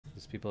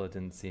people that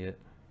didn't see it.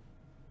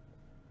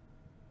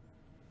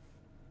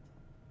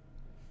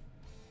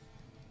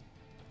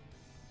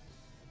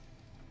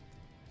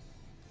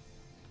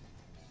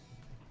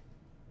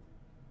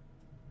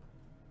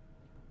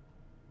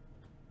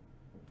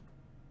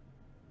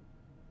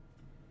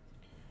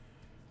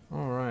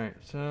 Alright,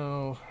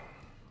 so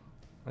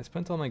I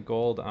spent all my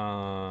gold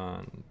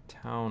on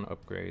town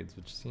upgrades,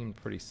 which seemed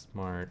pretty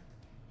smart.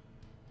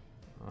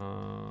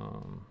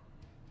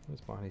 What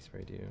does body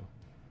spray do?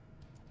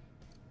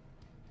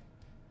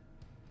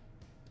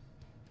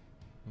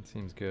 It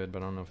seems good,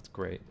 but I don't know if it's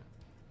great.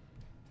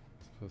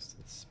 Supposed to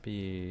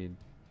speed.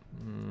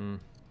 I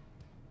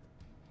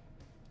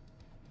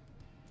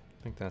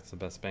think that's the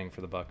best bang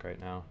for the buck right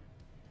now.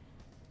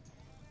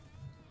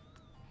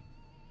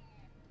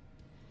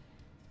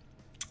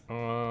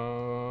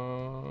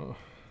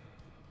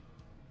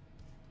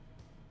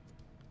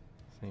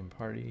 Same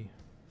party.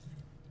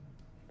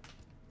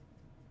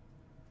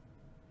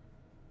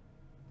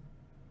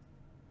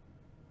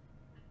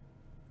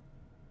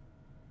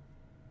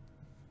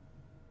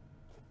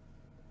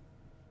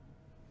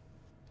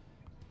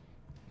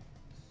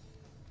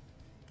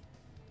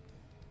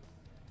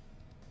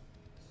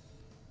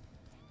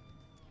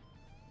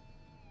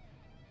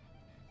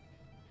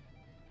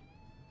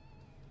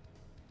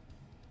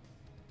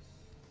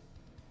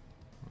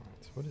 Alright,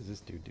 so what does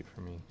this dude do for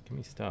me? Give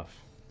me stuff.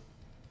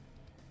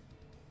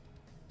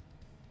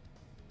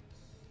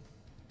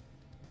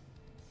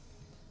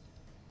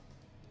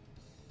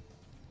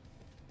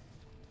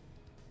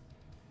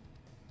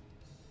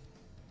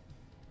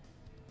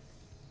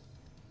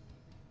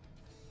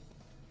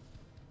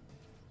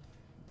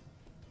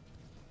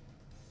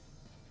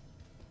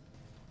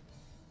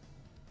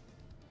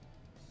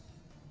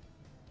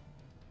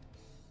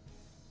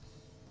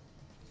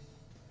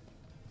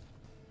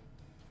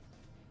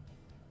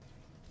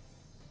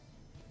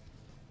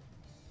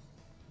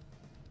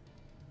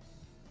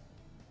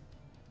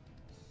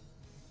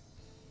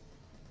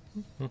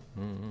 I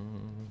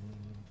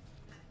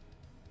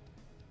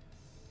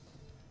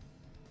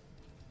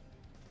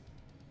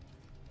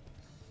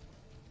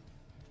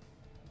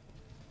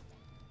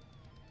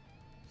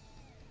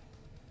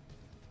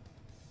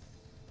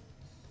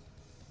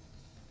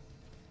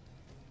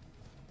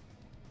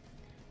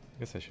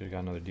guess I should have got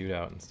another dude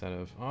out instead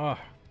of... Oh,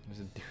 there's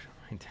a dude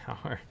on my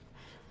tower.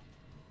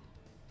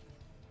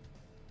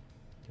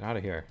 Get out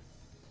of here.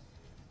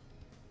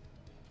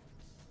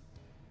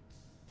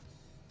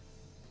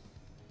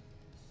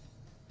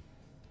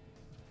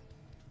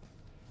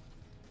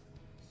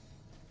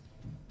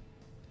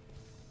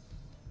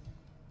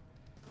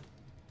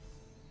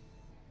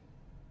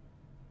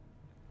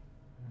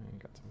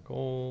 Got some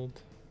gold.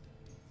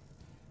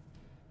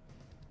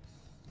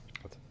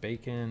 Got some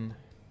bacon.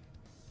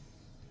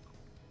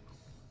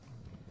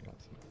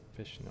 Got some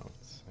fish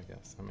notes, I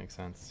guess. That makes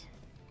sense.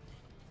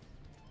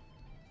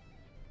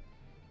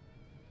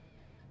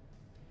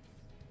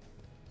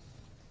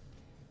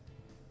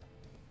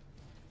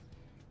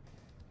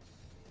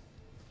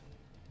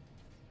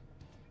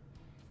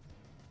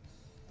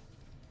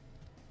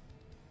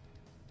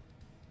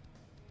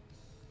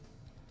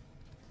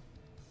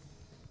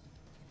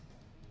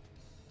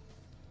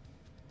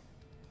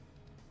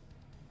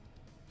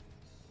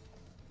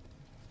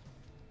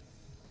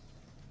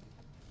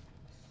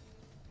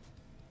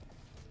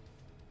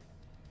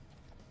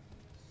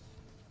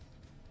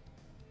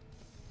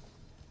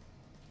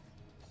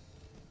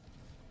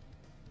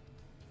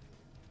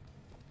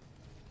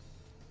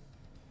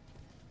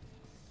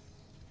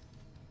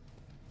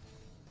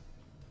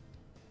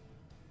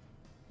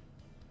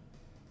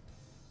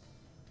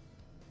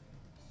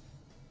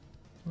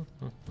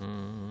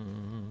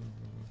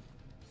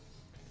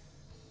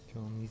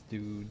 Killing these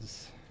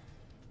dudes.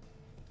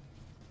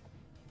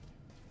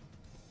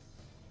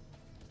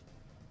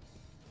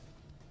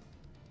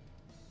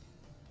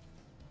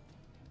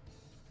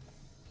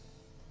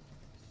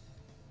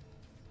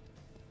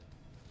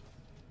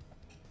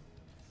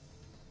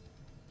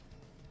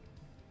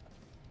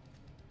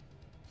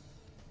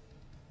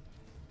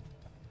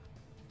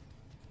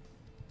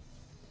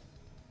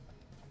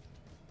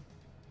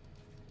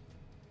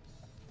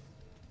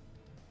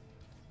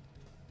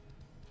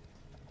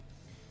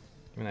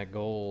 Give me that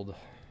gold.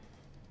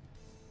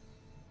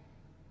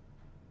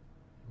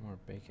 More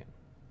bacon.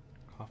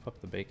 Cough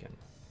up the bacon.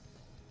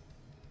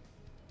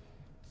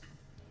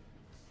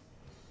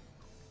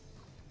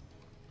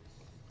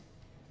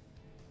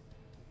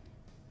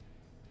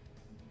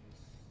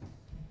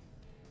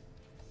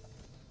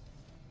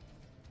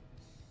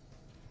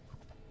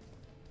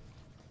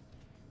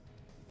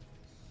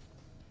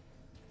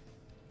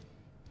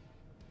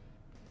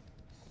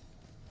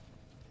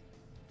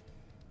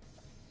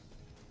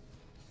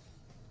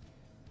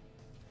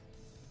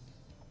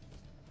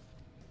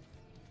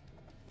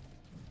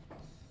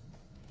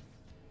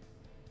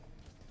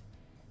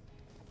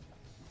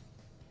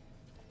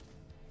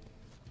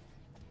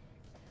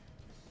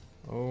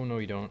 Oh, no,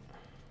 you don't.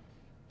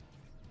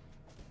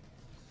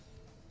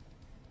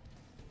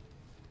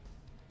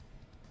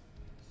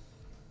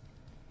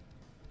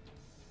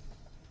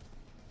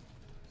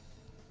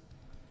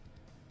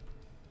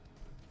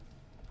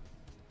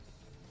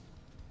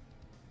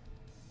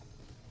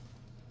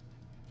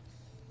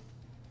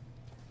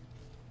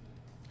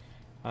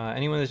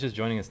 Anyone that's just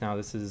joining us now,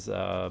 this is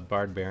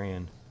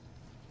Bardbarian.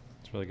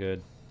 It's really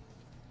good.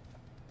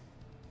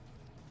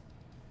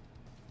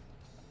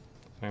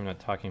 I'm not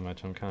talking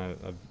much. I'm kind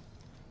of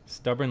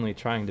stubbornly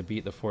trying to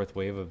beat the fourth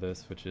wave of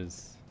this, which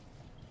is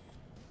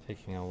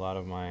taking a lot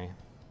of my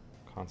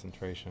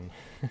concentration.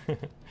 Alright,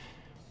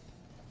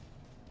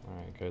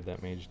 good.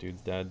 That mage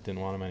dude's dead.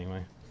 Didn't want him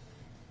anyway.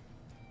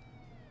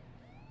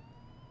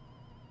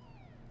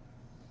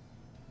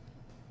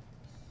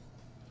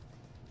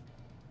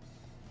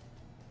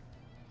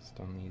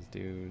 Stun these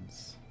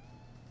dudes.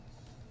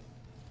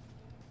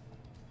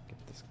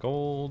 Get this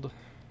gold.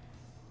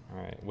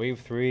 Alright, wave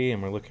 3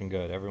 and we're looking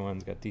good.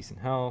 Everyone's got decent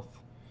health.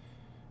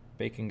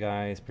 Bacon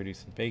guys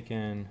producing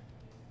bacon.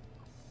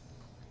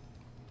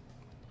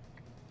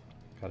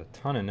 Got a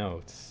ton of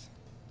notes.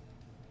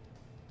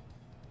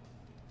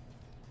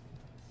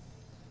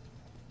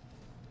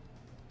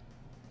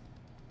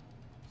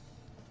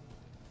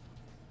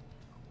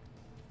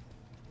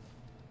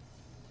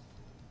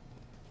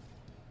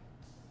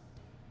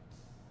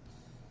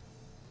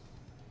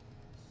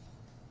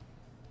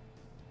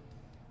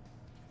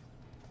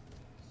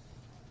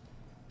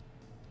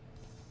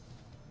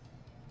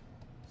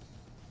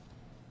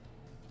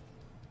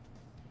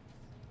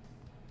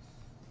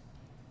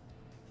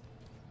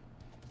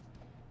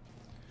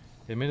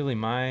 Admittedly,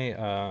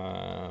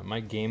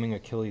 my gaming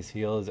Achilles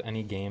heel is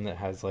any game that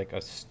has like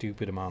a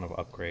stupid amount of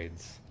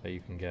upgrades that you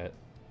can get.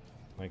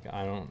 Like,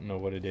 I don't know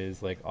what it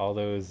is. Like all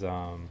those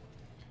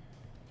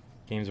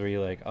games where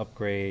you like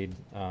upgrade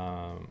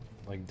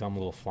like dumb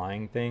little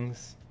flying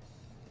things.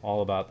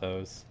 All about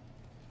those.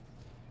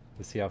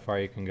 To see how far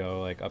you can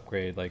go. Like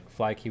upgrade like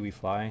Fly Kiwi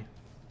Fly. One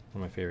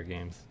of my favorite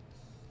games.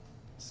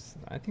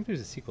 I think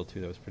there's a sequel too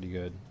that was pretty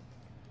good.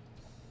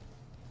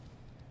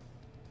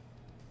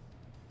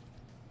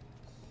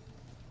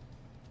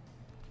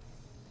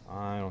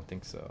 I don't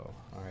think so.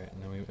 Alright,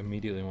 and then we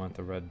immediately want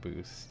the red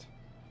boost.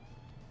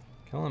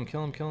 Kill him,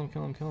 kill him, kill him,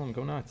 kill him, kill him,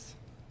 go nuts.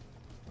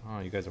 Oh,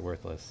 you guys are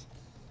worthless.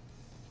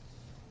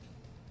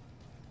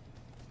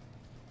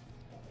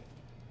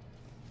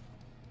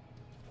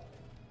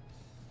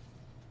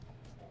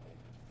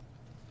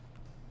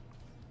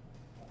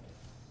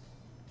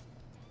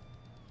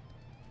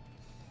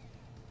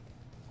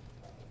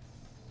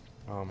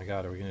 Oh my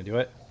god, are we gonna do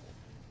it?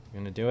 We're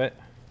gonna do it?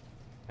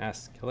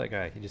 Yes, kill that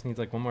guy. He just needs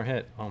like one more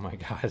hit. Oh my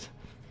god.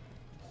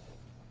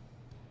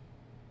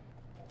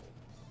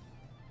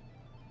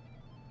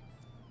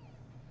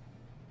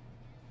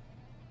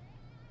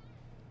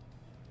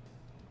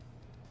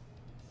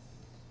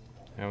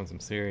 Having some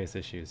serious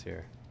issues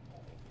here.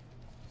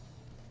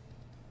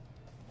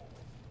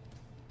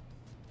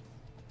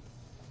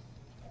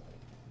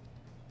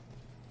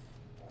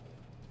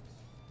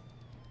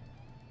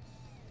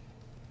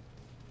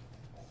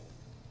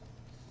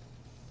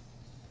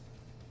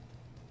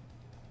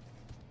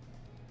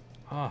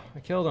 Oh, I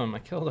killed him. I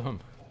killed him.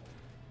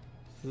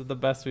 This is the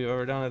best we've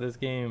ever done at this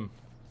game.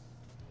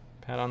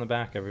 Pat on the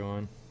back,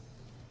 everyone.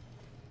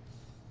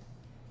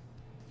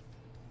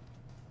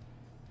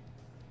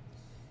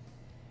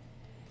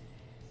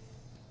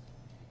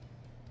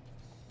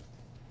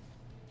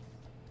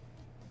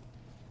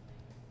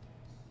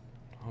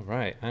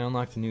 Alright, I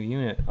unlocked a new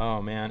unit.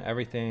 Oh man,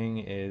 everything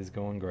is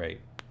going great.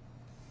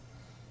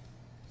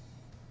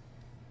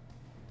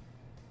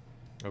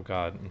 Oh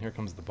god, and here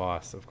comes the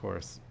boss, of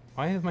course.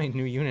 Why does my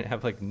new unit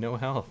have like no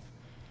health?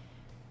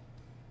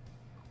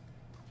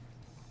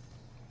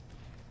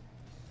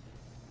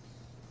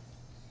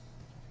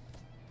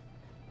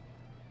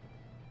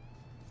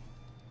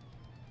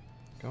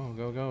 Go,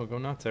 go, go, go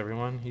nuts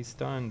everyone. He's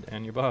stunned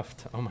and you're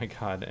buffed. Oh my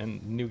god,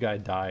 and new guy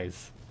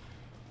dies.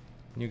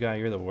 New guy,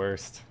 you're the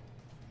worst.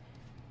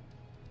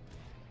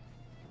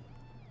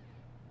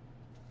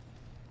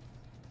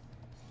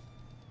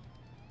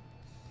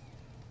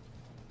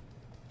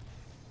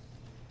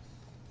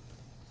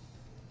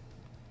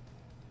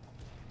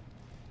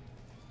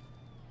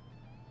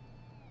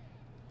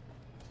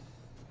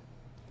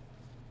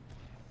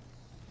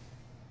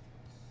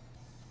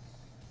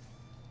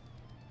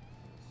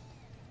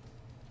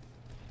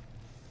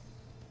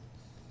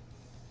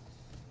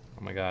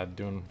 Oh my god,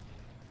 doing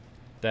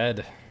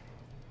dead.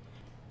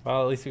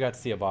 Well, at least we got to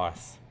see a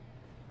boss.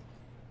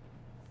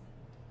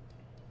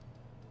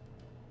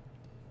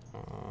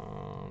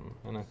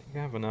 And I think I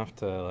have enough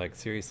to like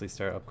seriously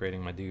start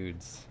upgrading my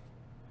dudes.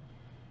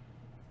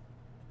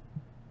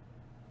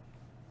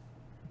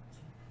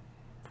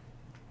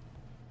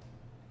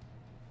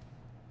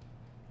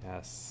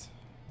 Yes.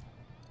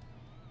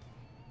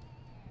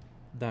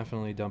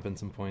 Definitely dumping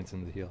some points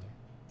into the healer.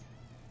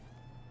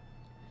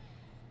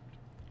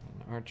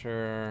 An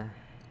archer.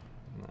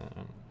 And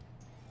then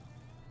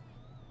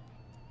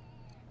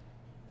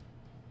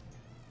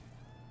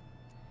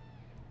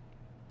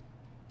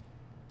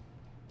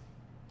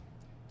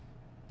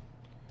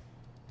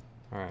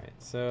alright,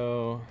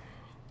 so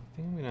I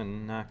think I'm gonna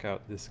knock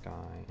out this guy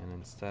and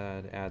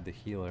instead add the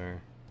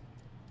healer.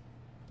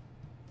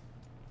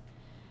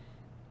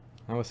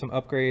 Now with some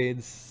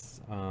upgrades,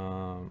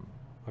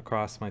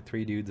 across my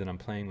 3 dudes that I'm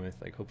playing with,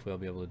 like hopefully I'll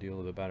be able to do a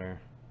little bit better.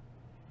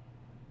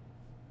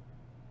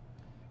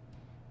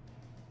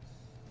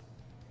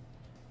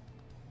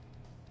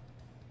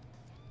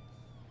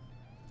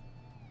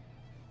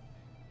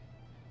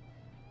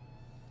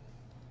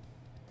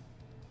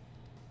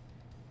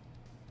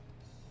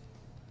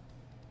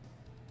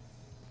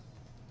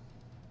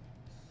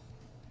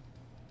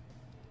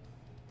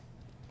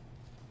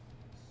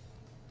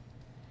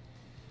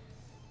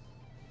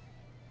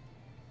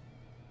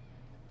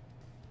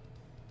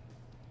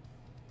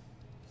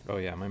 Oh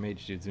yeah, my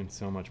mage dude's doing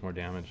so much more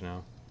damage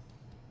now.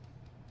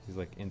 He's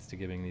like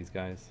insta-giving these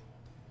guys.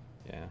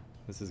 Yeah,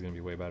 this is gonna be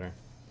way better.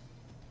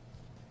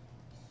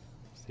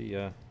 See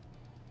ya.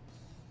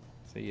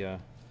 See ya.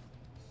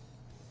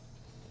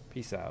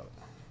 Peace out.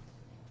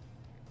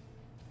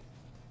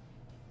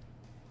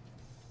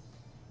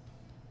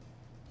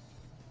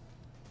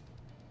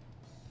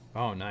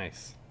 Oh,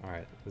 nice.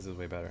 Alright, this is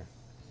way better.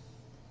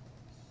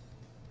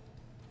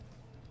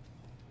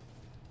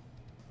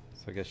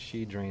 So I guess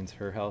she drains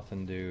her health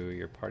into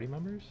your party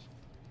members?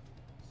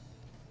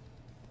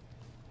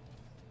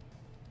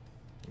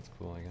 That's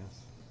cool, I guess.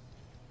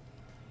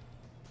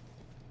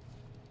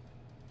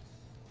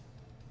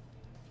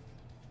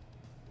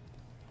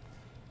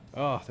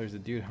 Oh, there's a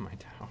dude on my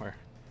tower.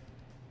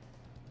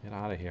 Get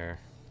out of here.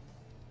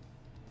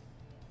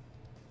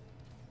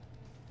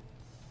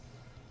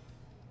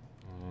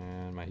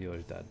 And my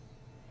healer's dead.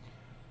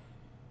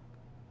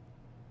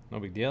 No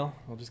big deal.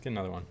 I'll just get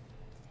another one.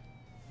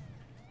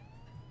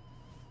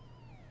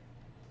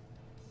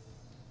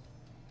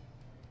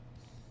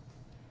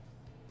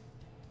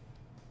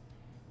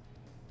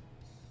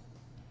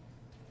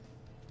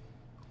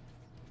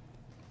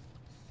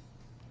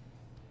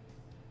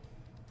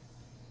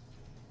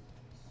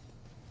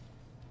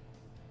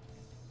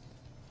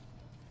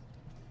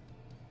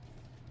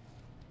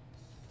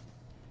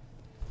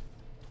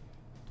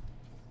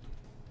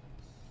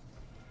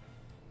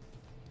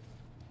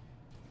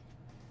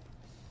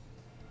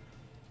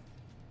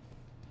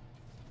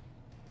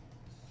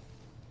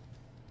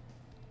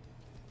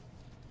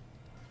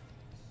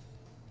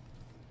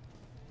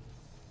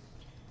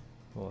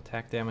 Little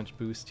attack damage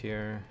boost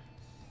here.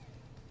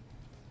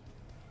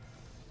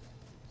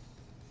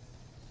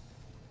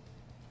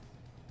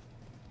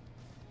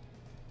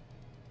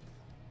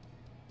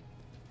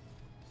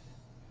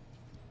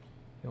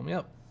 Heal me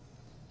up.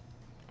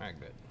 Alright,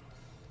 good.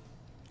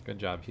 Good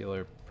job,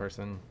 healer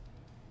person.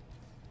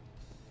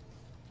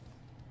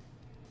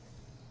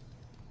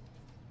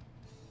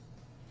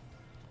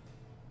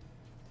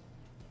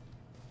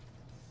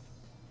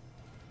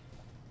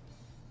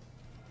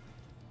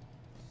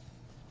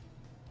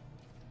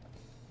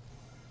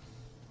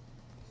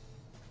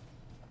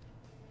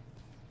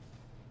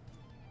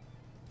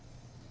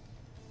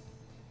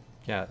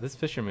 Yeah, this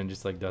fisherman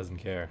just like doesn't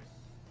care.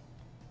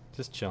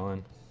 Just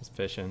chilling, just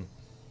fishing.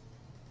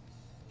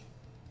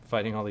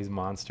 Fighting all these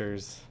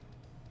monsters.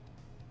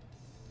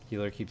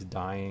 Healer keeps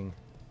dying.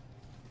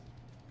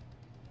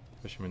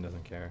 Fisherman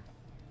doesn't care.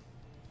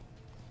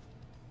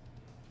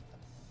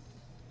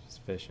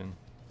 Just fishing.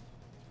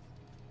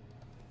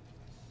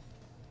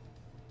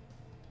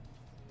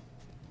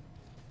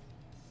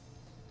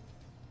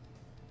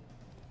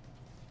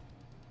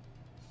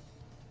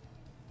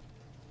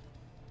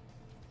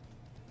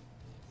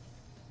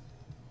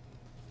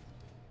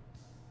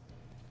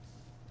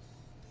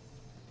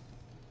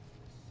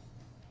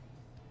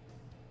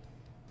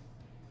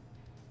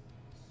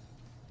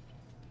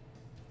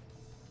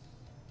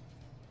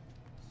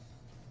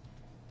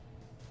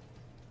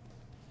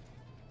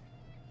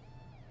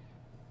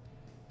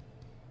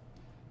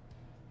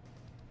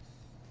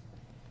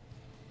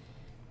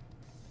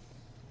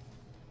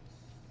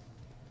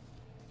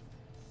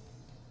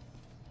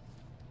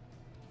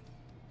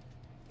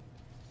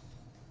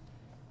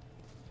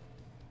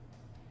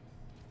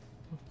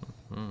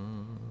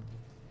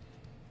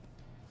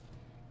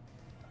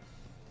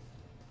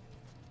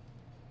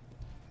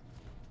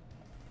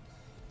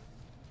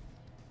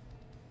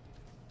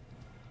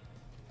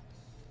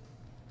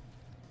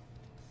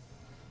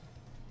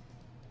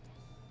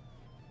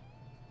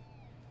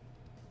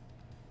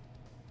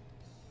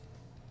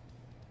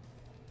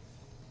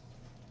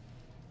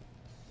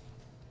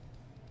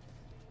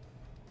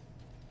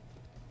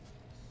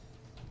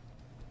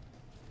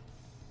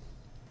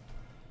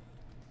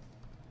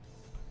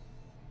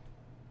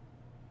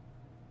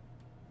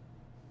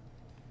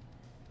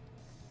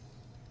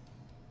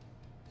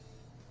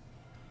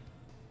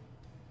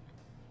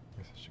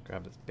 Guess I should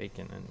grab this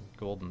bacon and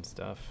golden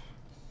stuff.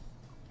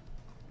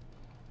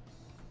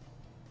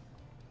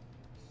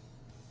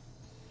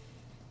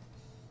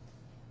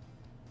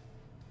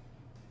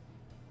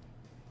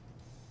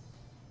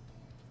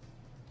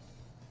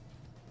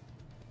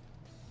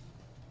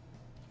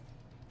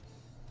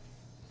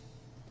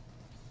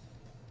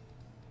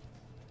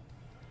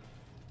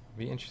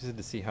 Be interested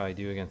to see how I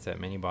do against that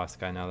mini boss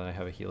guy now that I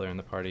have a healer in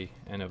the party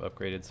and have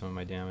upgraded some of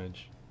my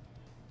damage.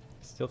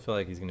 Still feel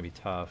like he's going to be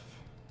tough.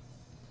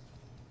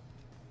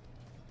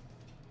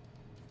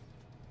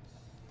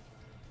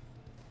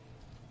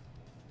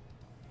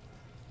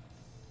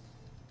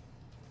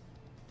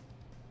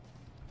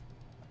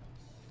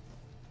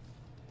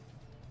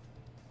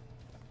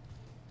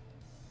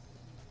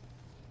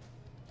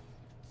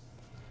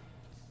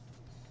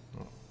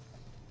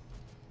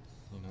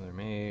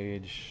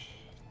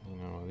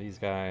 these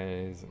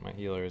guys. My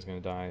healer is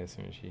going to die as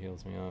soon as she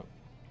heals me up.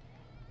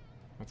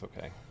 That's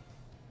okay.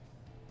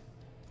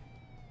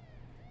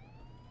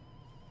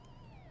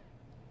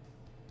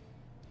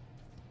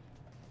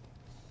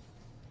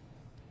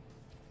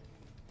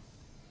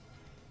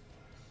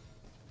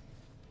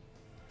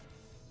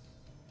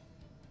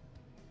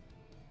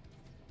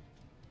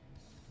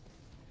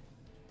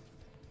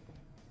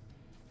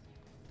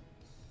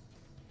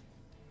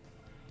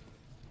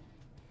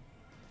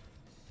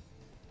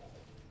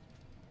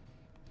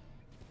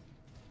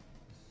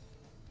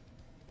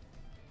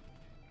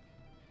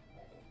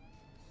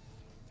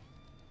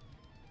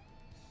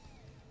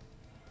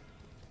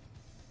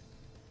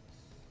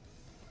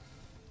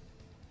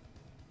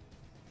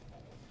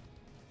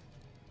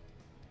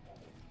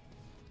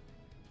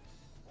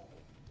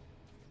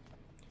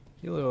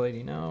 Healer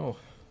lady, no.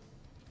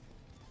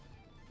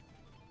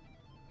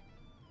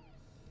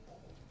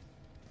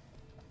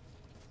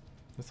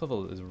 This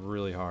level is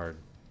really hard.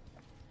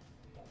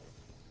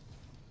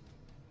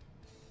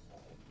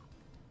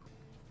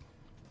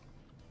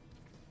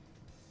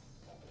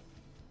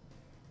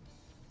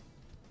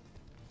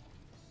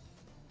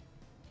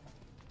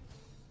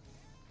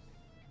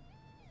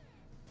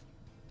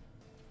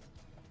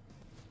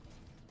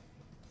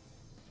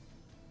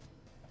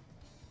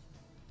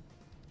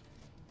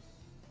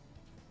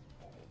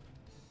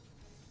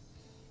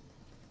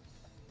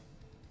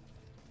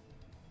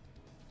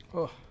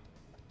 Oh.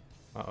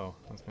 Uh-oh,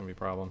 that's gonna be a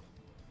problem.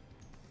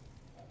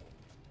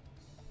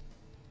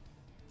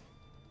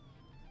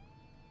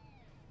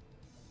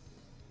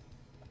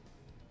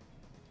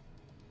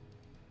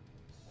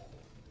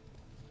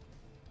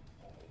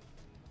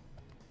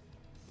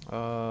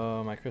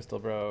 Oh, my crystal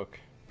broke.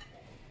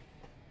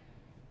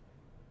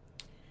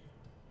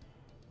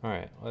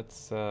 Alright,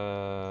 let's do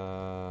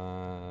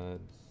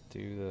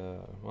the...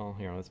 Well,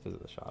 here, let's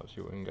visit the shop, see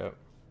what we can get.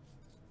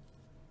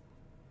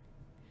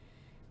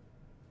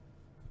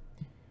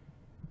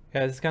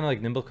 Yeah, it's kind of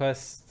like Nimble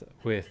Quest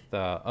with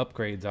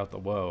upgrades out the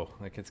woe.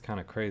 Like, it's kind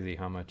of crazy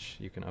how much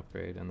you can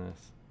upgrade in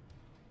this.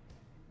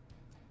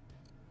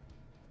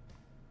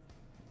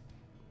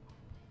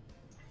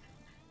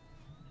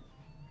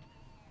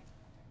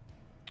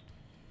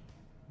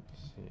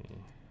 Let's see.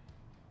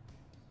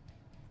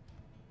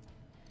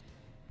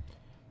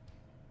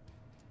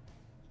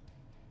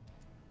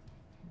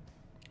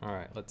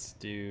 Alright, let's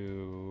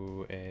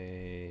do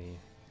a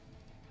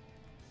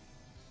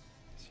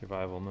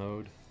survival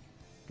mode.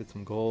 Get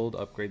some gold,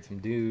 upgrade some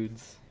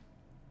dudes.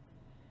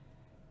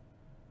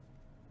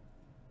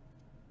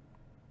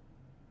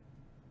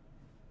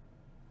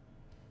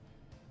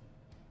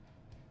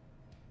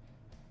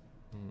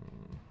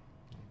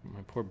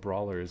 My poor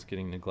brawler is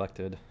getting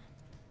neglected.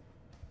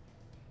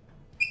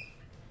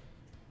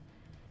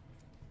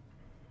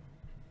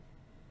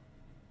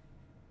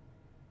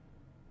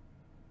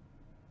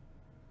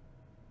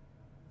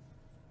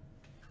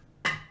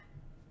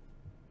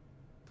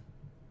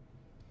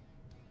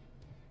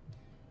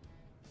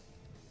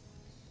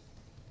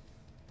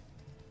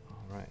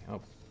 Alright,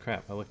 oh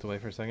crap, I looked away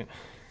for a second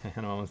and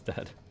I'm almost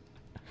dead.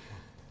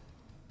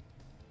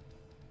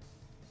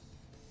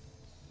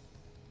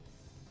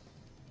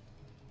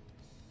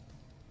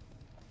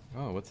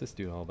 Oh, what's this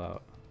dude all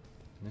about?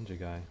 Ninja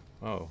guy.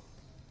 Oh,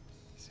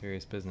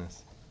 serious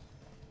business.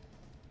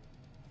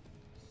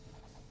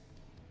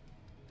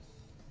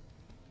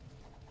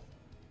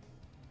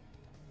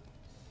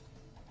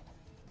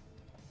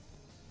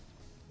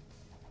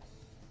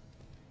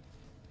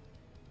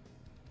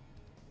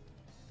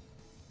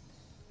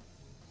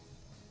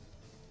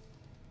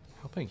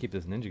 I hope I can keep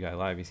this ninja guy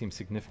alive. He seems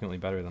significantly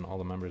better than all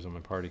the members of my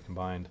party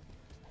combined.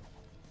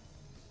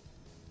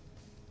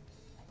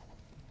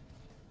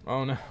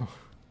 Oh no.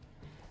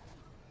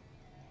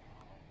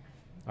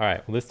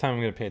 Alright, well this time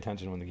I'm going to pay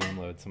attention when the game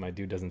loads so my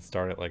dude doesn't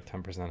start at like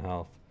 10%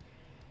 health.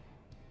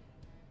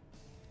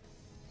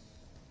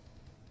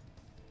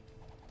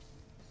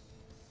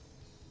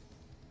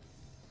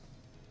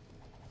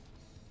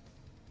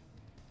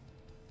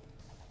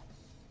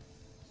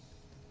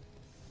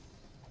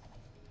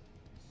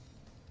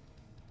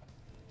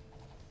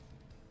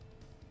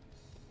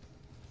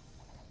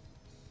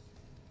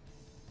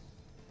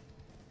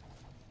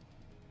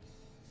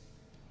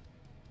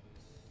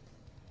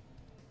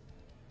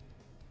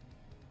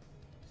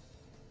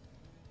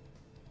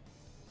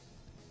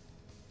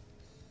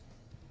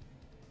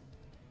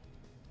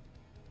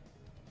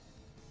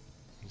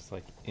 Just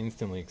like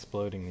instantly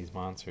exploding these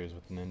monsters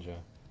with the ninja.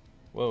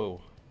 Whoa.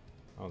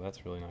 Oh,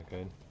 that's really not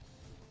good.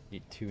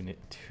 Eat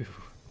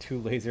two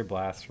laser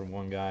blasts from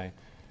one guy.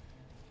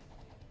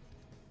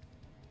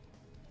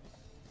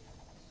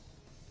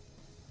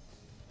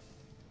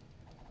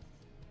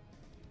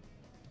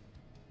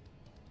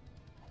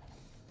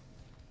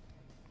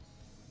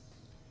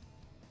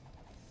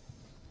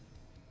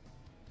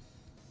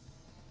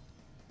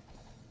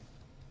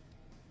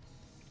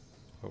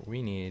 What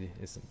we need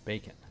is some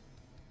bacon.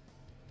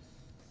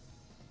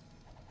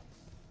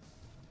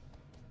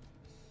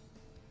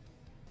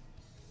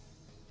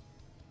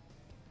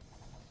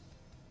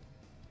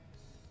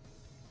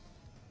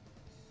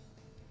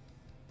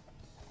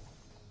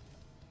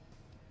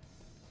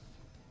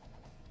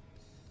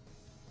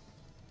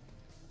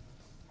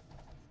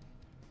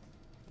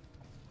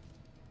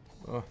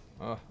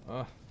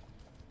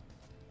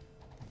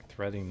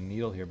 Threading the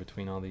needle here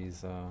between all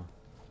these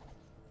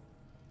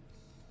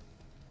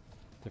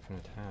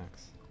different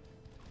attacks.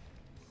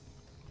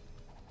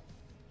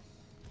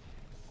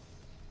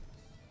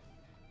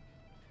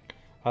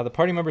 The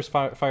party members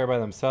fire by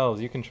themselves.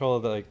 You control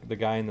the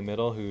guy in the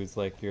middle who's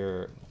like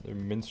your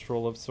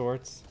minstrel of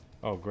sorts.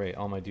 Oh great,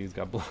 all my dudes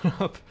got blown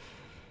up.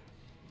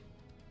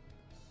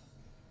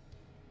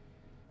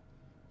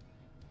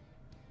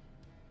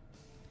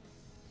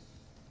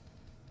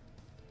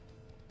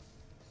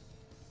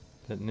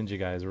 That ninja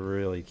guy is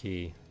really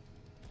key.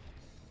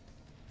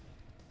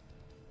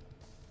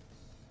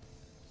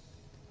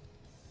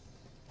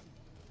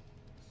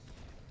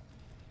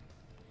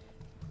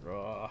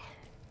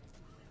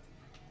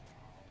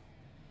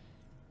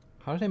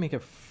 How did I make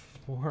it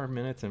 4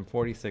 minutes and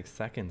 46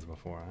 seconds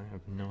before? I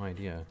have no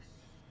idea.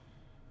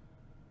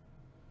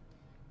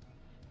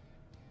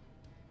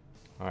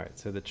 Alright,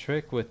 so the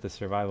trick with the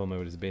survival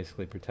mode is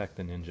basically protect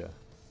the ninja.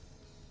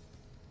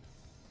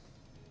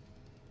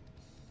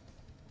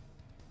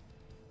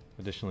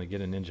 Additionally,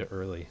 get a ninja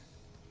early.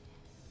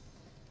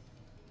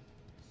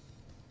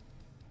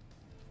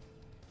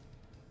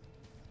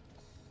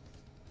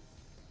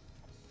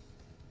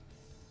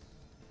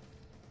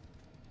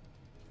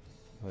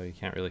 Although you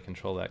can't really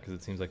control that because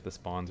it seems like the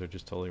spawns are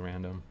just totally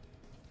random.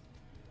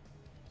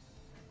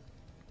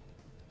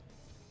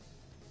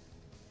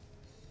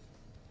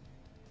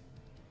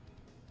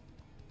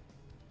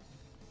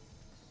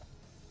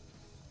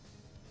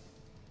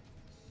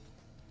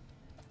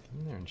 Get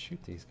in there and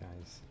shoot these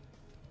guys.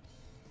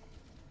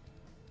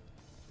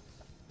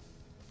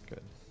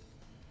 Good.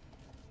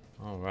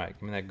 Alright,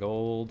 give me that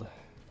gold. Give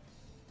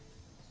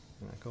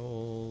me that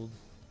gold.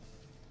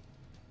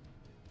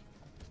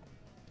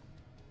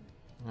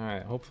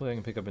 Alright, hopefully I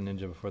can pick up a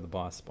ninja before the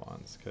boss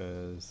spawns,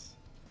 because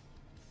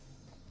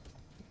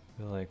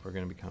I feel like we're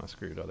going to be kind of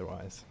screwed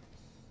otherwise.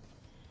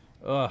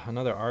 Ugh,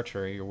 another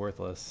archer, you're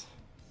worthless.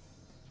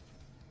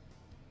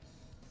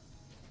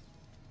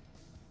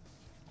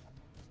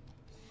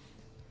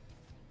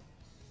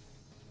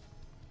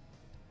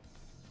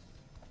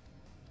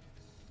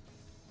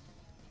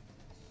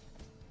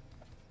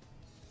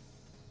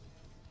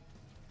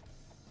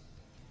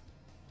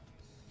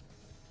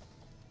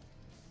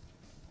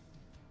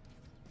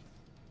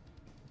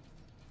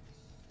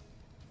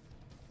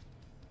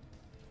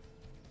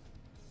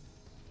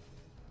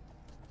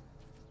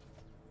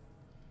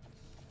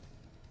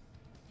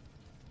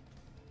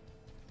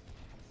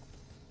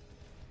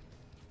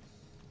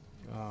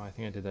 I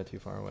think I did that too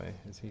far away.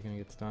 Is he gonna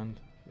get stunned?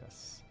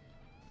 Yes.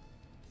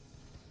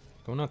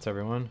 Go nuts,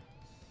 everyone.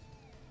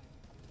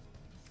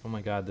 Oh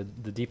my god,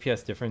 the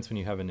DPS difference when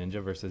you have a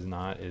ninja versus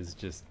not is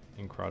just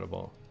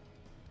incredible.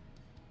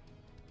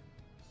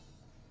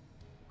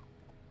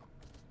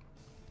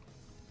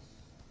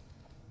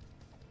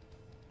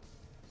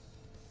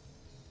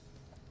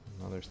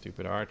 Another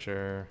stupid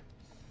archer.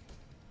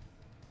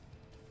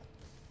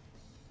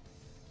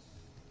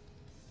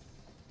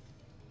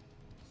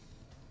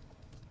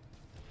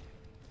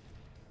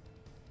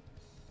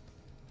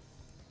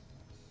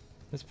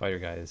 This fighter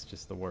guy is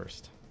just the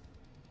worst.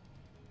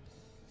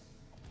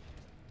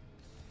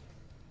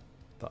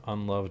 The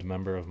unloved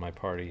member of my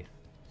party.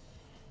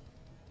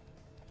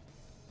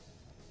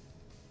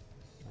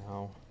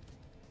 Ow.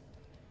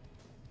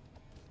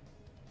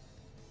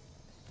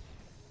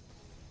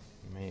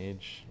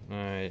 Mage.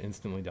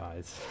 Instantly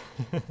dies.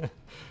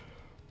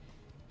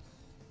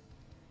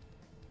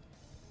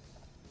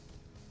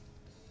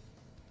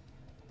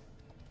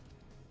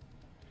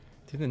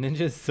 Dude, the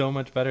ninja is so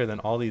much better than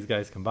all these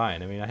guys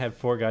combined. I mean, I had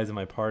 4 guys in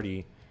my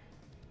party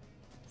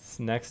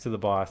next to the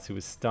boss who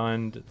was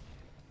stunned,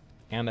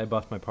 and I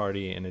buffed my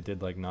party, and it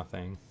did like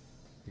nothing.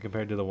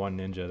 Compared to the one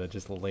ninja that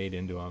just laid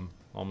into him,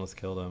 almost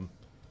killed him.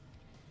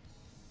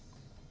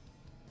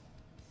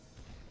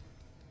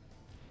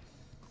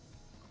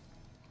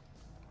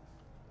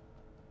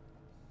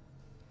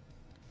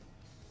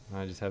 And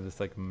I just have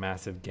this like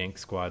massive gank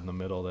squad in the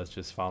middle that's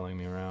just following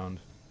me around.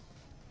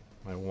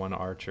 My one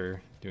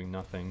archer doing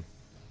nothing.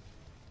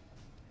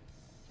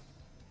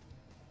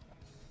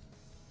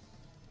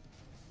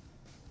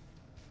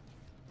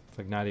 It's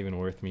like not even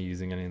worth me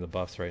using any of the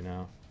buffs right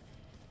now.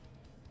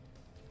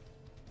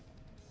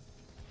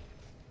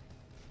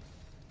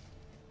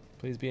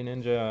 Please be a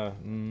ninja.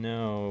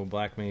 No,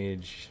 black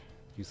mage.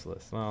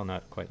 Useless. Well,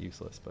 not quite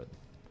useless, but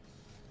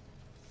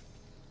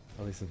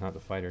at least it's not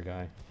the fighter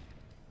guy.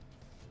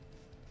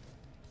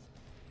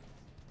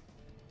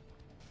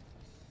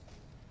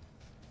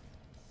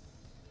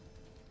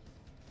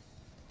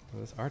 Well,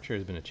 this archer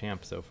has been a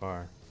champ so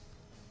far.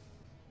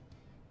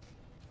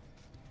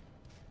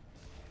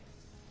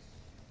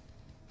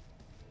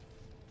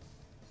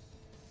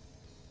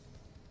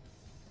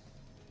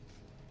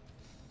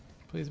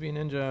 Please be a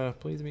ninja.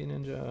 Please be a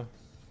ninja.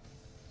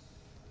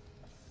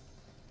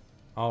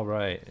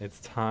 Alright, it's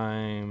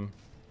time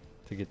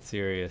to get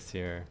serious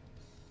here.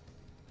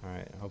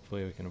 Alright,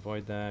 hopefully we can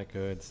avoid that.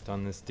 Good.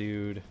 Stun this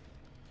dude.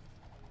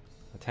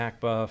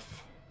 Attack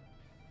buff.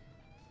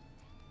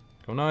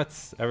 Go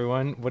nuts,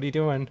 everyone. What are you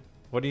doing?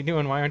 What are you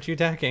doing? Why aren't you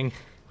attacking?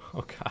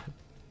 Oh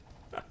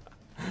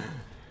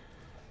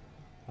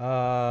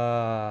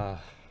god.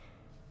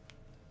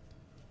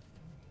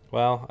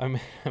 Well, I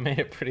made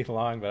it pretty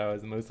long, but I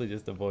was mostly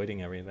just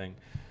avoiding everything.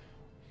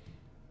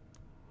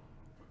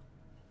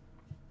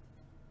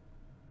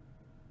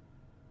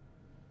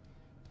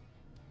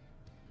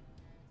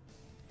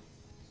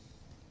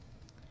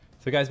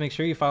 So guys, make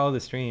sure you follow the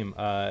stream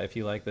if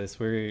you like this.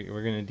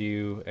 We're gonna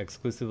do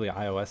exclusively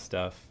iOS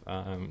stuff.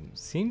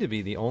 Seem to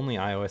be the only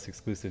iOS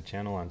exclusive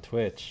channel on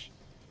Twitch,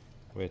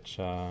 which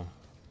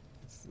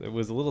it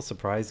was a little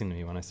surprising to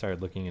me when I started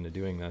looking into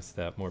doing this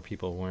that more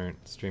people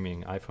weren't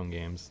streaming iPhone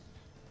games.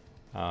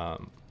 I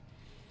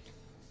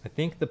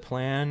think the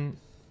plan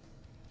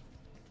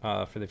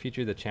for the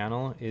future of the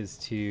channel is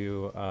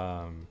to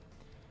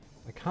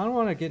I kind of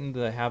want to get into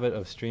the habit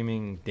of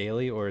streaming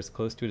daily or as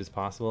close to it as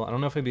possible. I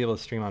don't know if I'd be able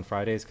to stream on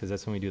Fridays because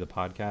that's when we do the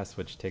podcast,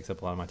 which takes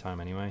up a lot of my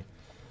time anyway.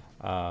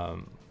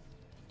 So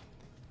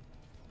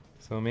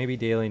maybe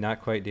daily,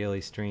 not quite daily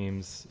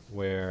streams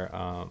where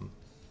I'll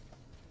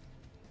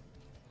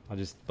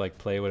just like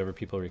play whatever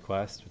people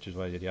request, which is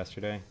what I did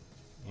yesterday.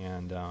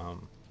 And then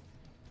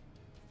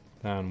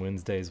on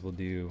Wednesdays we'll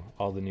do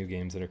all the new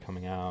games that are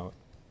coming out.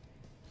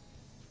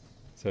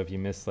 So if you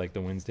missed like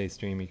the Wednesday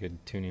stream, you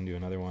could tune into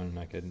another one and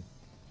I could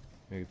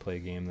maybe play a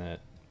game that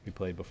we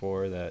played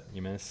before that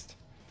you missed.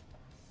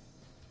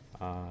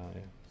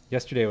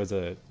 Yesterday was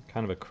a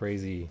kind of a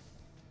crazy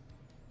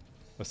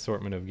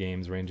assortment of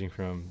games ranging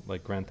from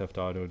like Grand Theft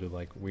Auto to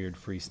like weird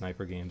free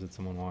sniper games that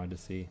someone wanted to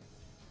see.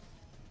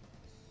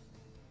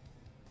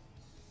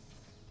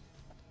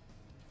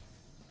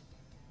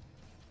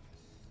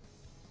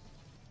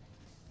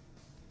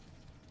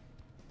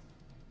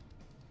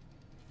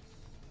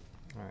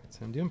 Alright, so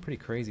I'm doing pretty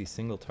crazy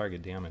single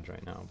target damage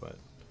right now, but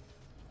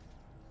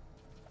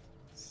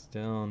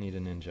still need a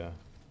ninja.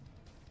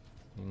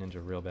 Need a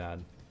ninja real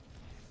bad.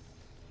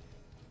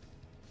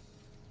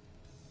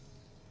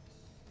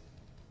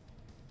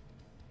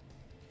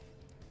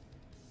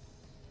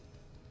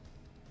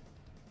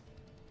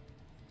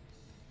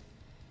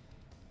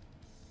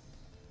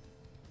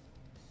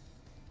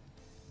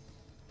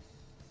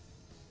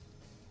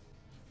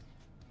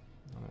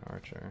 Another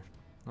archer.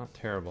 Not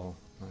terrible,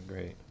 not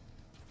great.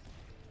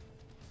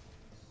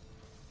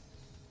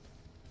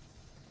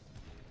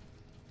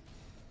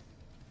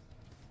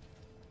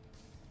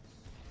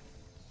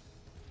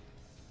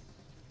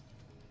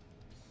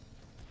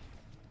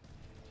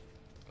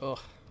 Ugh.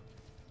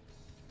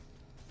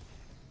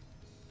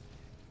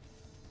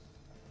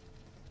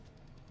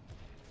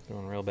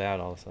 Doing real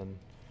bad all of a sudden.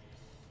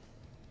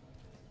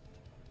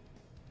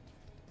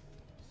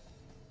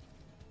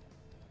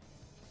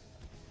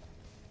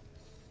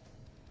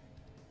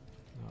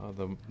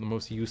 The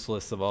most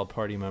useless of all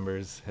party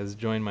members has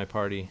joined my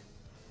party.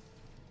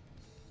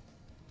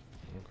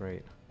 Oh,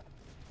 great.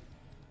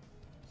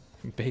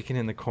 Bacon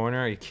in the corner?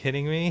 Are you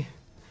kidding me?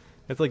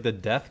 It's like the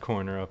death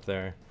corner up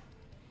there.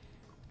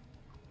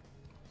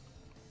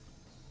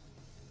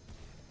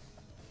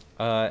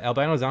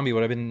 Albino Zombie,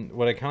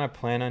 what I kind of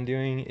plan on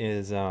doing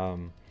is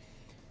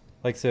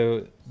like,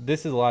 so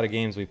this is a lot of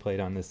games we played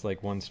on this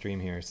like one stream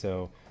here.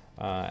 So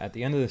at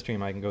the end of the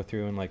stream I can go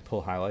through and like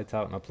pull highlights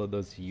out and upload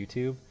those to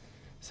YouTube.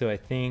 So I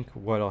think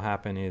what'll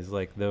happen is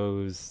like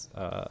those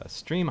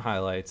stream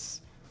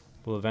highlights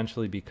will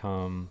eventually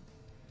become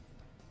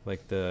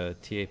like the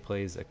TA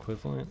Plays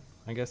equivalent,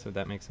 I guess, if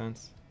that makes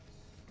sense.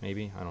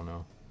 Maybe, I don't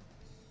know.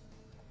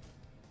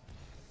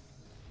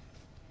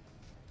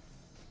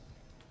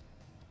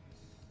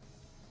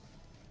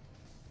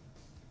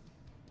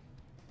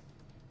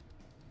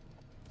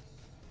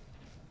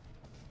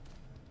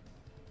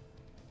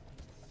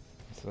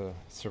 It's a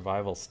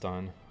survival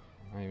stun.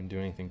 I don't even do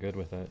anything good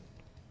with it.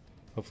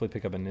 Hopefully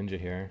pick up a ninja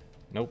here.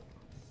 Nope.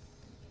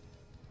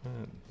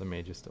 The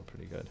mage is still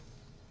pretty good.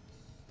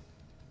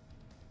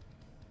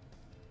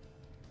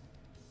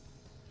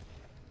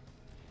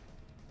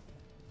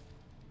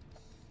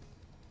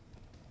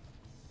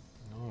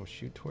 No,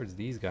 shoot towards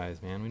these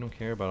guys, man. We don't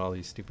care about all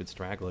these stupid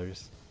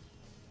stragglers.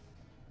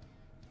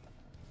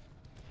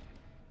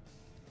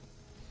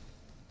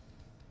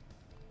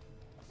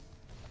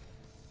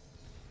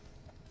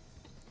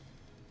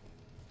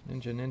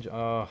 Ninja, ninja.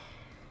 Oh.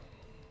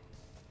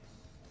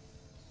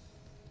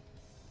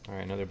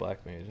 Alright, another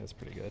black mage. That's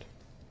pretty good.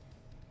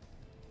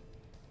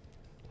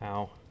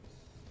 Ow.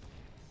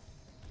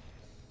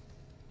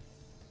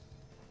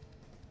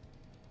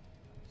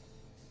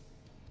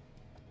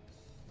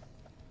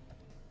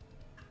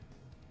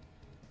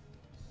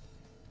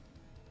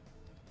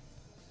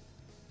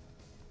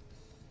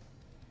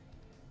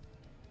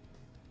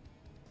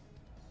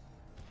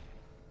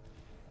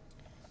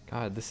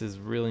 God, this is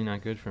really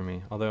not good for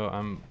me. Although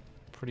I'm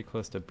pretty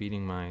close to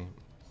beating my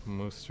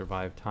most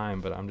survived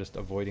time, but I'm just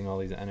avoiding all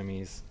these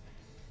enemies,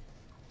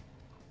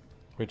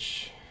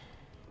 which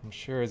I'm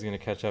sure is going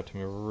to catch up to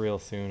me real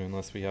soon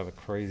unless we have a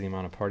crazy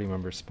amount of party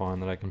members spawn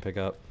that I can pick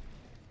up.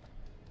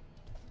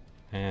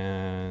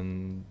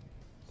 And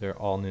they're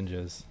all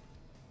ninjas.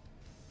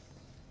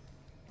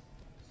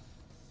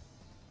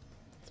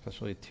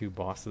 Especially 2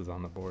 bosses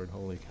on the board.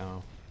 Holy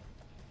cow.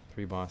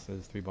 3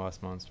 bosses, 3 boss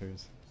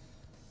monsters.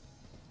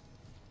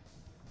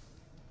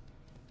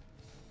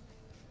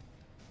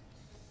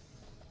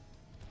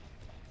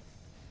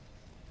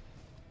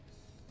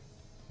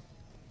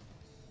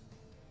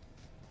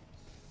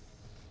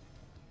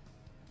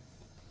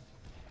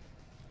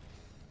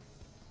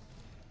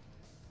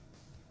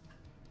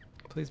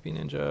 Please be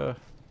ninja.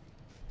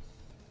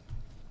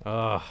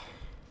 Ugh.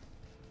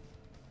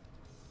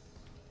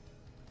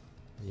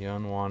 The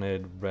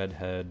unwanted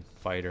redhead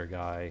fighter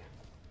guy.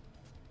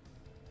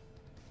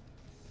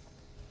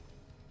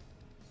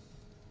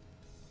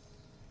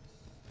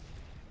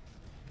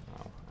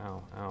 Ow,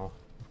 ow, ow.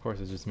 Of course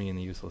it's just me and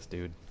the useless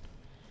dude.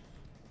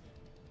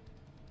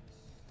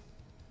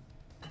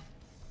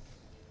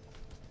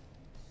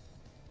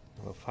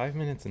 Well, 5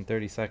 minutes and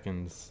 30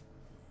 seconds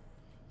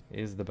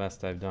is the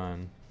best I've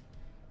done.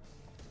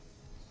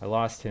 I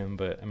lost him,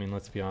 but I mean,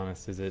 let's be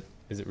honest, is it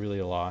really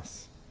a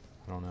loss?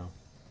 I don't know.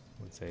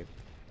 I would say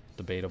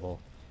debatable.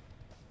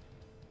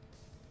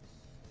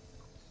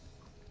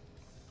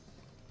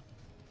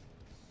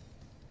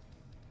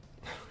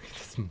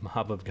 This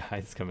mob of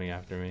guys coming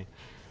after me.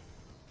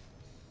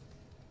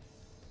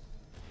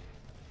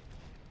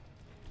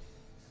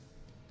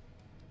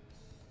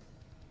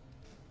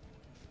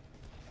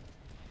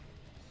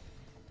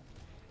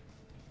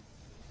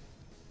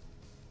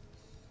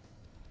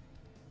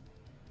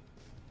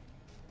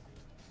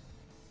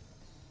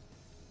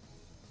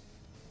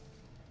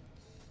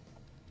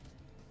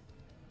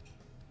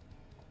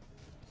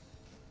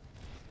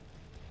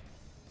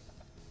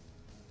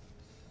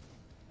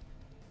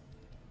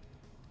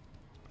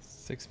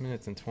 Six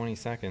minutes and 20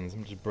 seconds.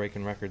 I'm just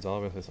breaking records all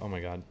over this. Oh my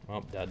god.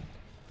 Oh, dead.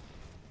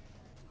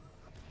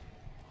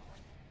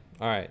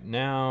 Alright,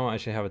 now I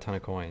should have a ton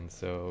of coins,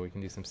 so we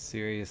can do some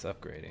serious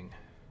upgrading.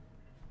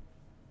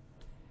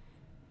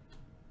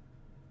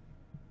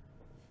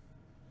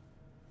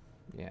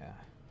 Yeah.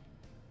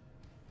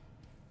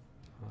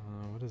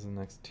 What does the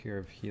next tier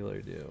of healer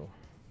do?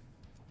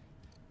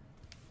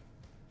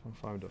 From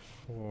 5 to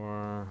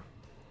 4.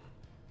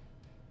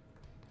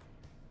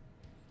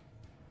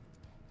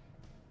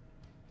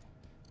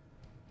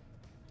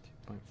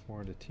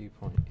 2.4 to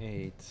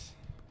 2.8.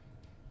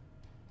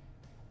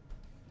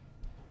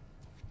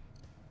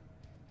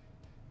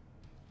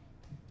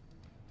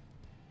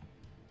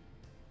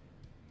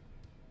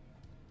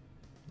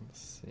 Let's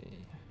see.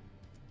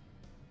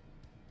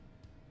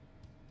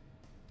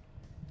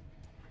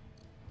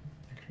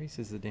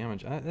 Increases the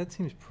damage. That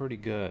seems pretty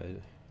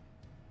good.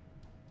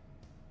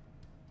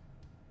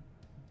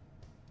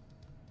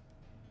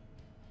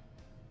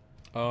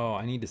 Oh,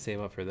 I need to save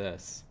up for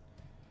this.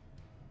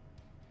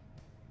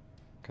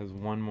 Because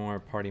one more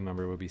party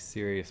member would be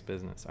serious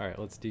business. Alright,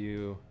 let's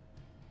do...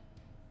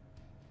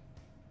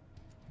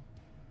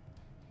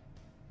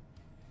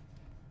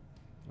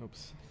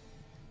 Oops.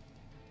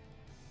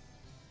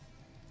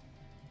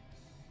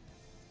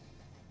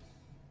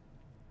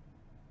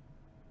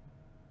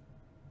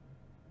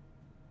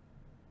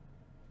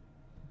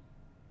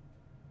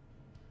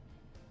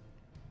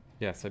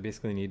 Yeah, so I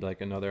basically need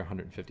like another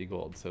 150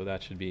 gold, so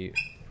that should be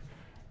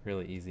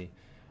really easy.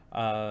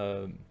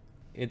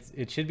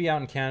 It should be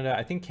out in Canada.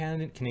 I think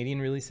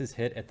Canadian releases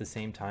hit at the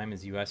same time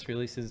as US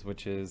releases,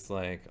 which is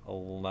like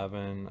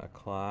 11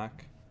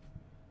 o'clock.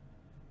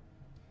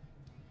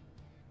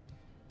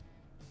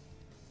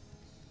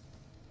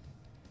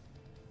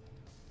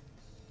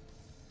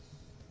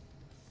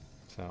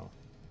 So.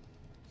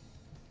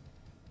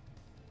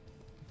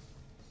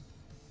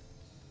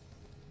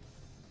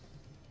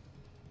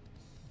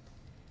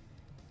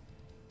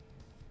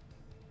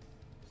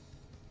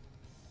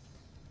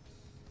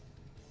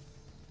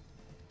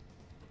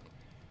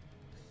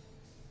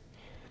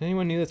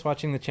 Anyone new that's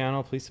watching the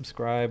channel, please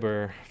subscribe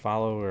or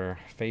follow or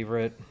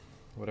favorite,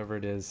 whatever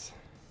it is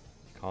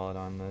you call it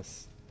on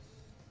this.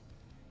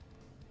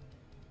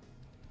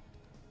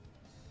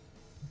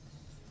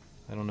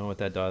 I don't know what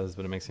that does,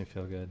 but it makes me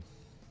feel good.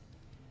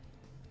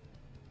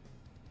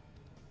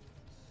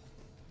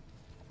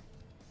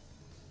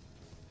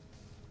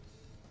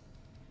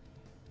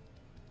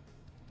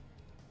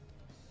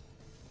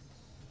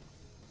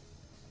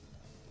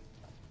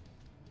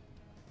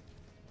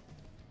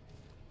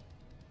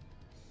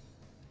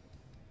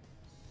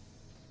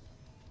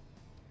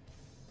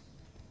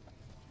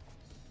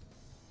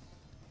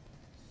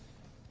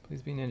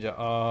 Please be ninja.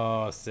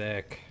 Oh,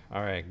 sick.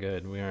 Alright,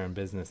 good. We are in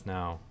business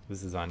now.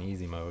 This is on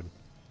easy mode.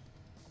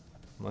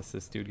 Unless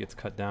this dude gets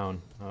cut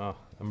down. Oh,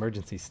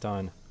 emergency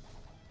stun.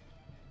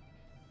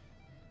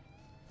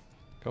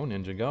 Go,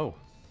 ninja, go.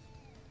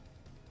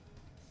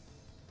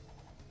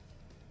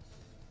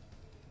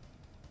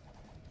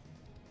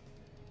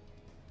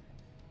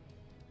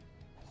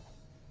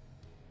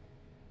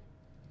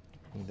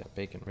 Need that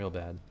bacon real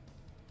bad.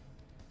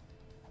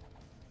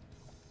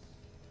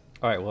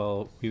 Alright,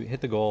 well, we hit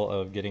the goal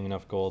of getting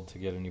enough gold to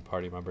get a new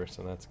party member,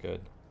 so that's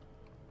good.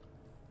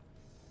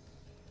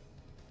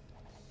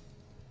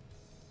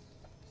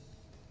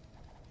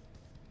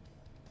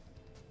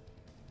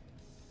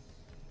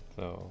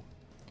 So,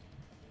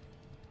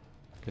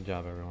 Good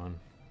job, everyone.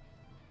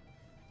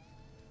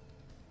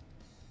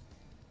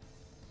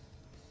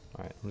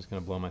 Alright, I'm just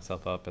gonna blow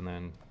myself up and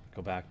then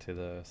go back to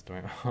the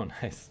story. Oh,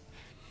 nice.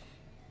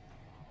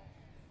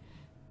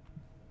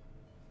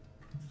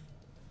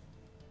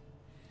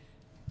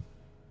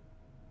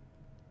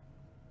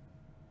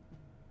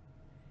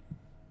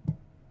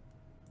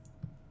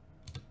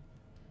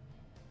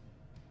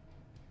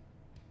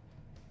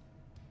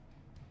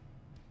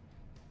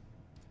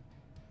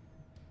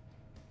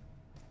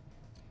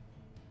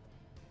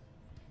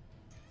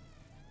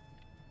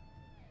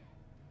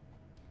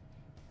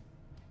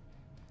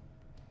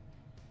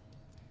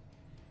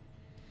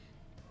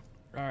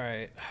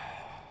 Alright,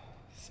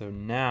 so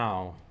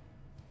now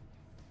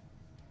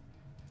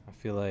I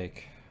feel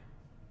like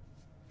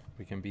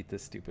we can beat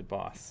this stupid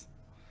boss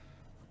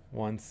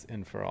once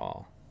and for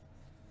all.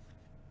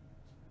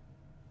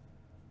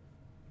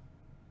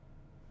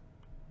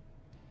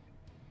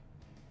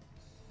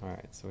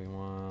 Alright, so we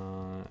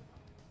want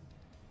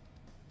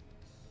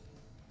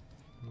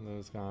one of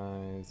those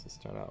guys to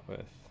start out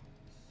with.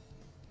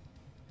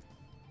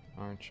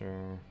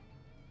 Archer.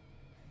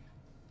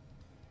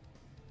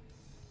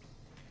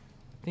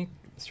 I think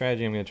the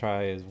strategy I'm going to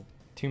try is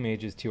 2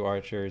 mages, 2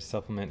 archers,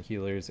 supplement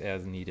healers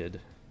as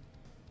needed.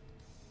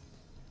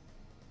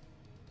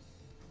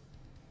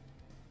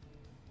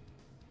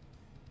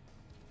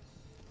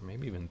 Or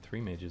maybe even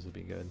 3 mages would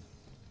be good.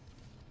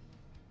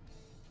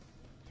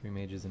 3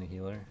 mages and a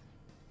healer.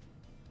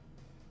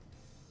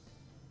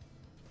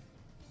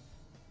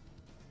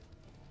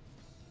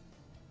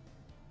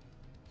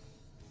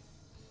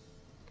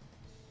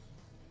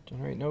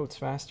 Generate notes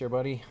faster,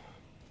 buddy.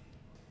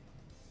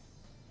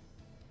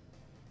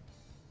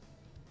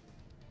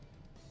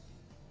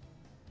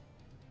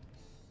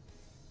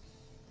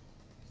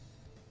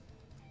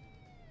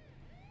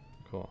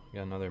 Cool.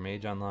 Got another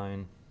mage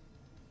online.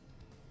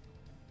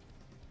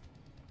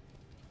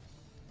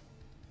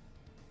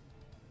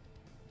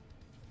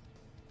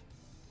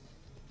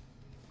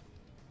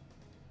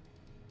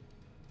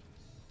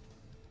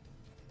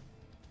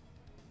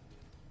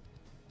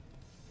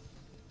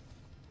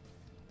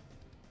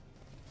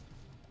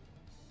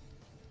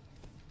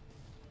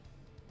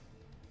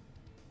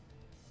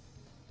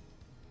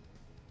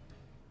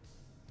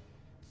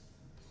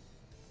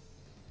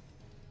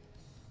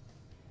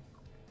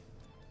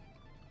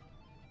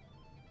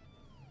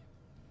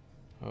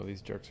 Oh,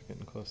 these jerks are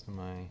getting close to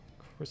my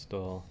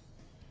crystal.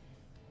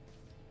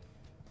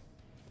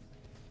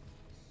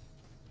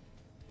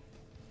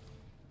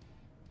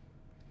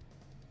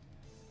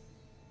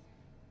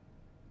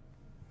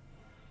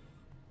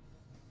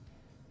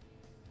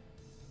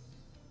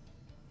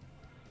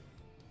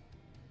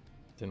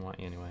 Didn't want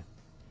you anyway.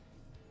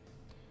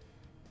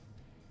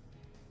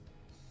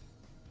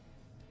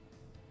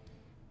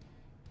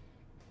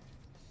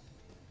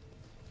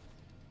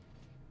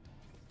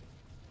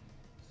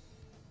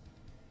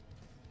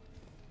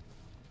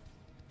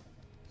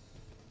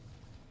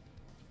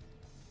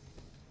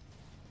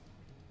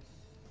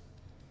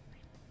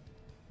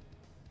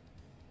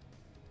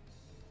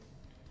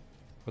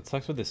 What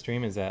sucks with the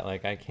stream is that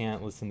like I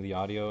can't listen to the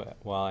audio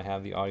while I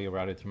have the audio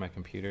routed through my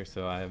computer,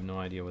 so I have no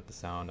idea what the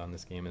sound on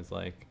this game is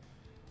like.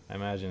 I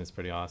imagine it's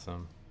pretty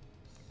awesome,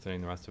 considering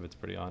the rest of it's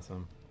pretty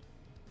awesome.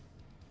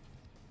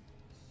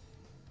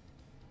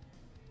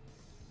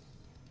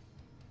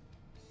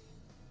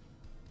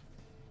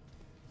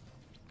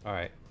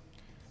 Alright.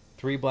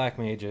 3 black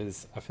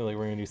mages. I feel like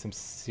we're gonna do some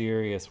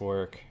serious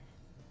work.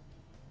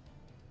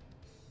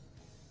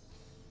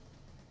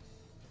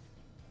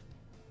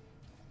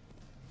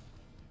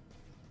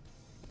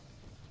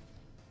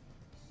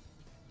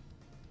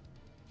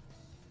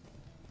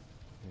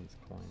 These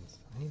coins.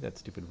 I need that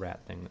stupid rat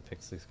thing that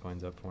picks these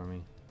coins up for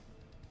me.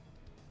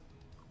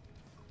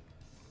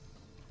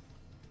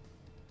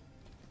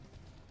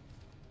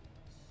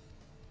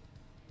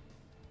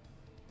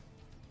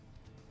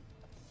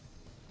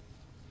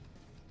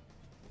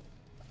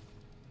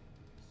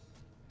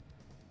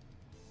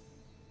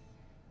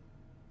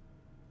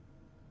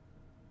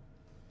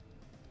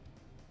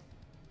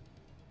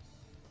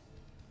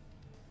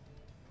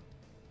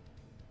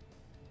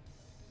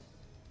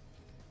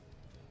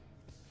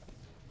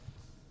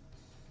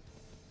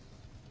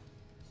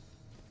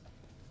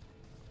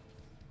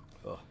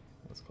 Oh,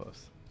 that was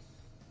close.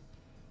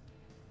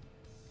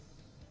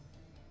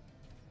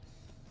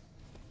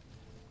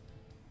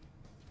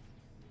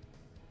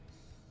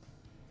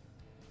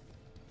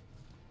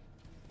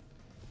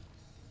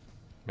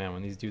 Man,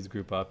 when these dudes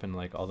group up and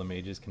like all the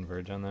mages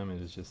converge on them,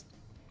 it is just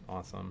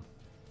awesome.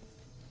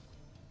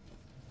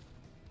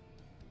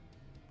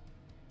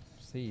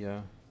 See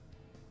ya.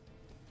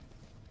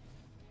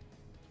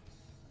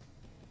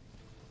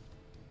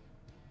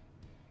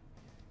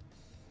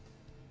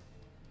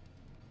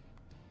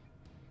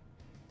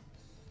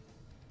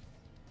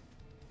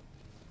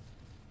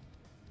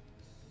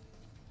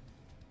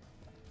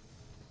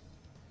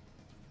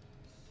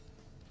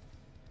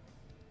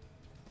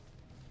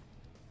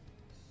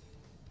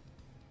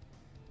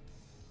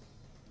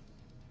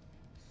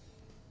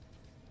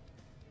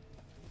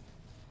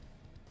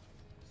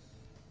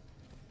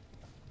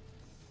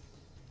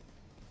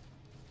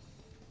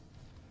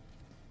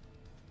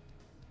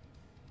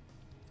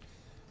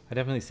 I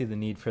definitely see the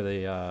need for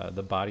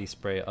the body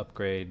spray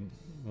upgrade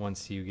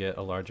once you get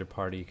a larger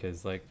party,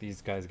 because like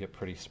these guys get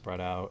pretty spread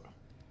out.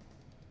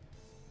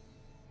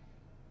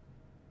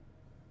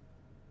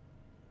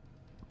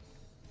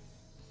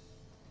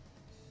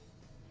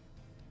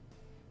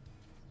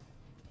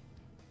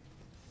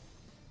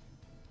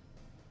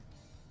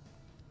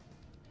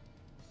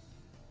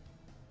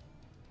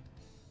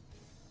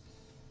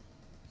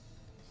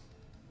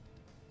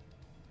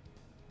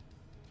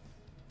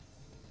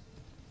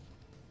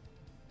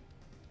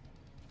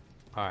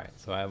 Alright,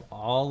 so I have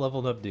all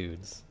leveled up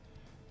dudes.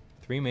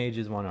 3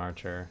 mages, 1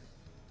 archer.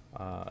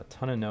 A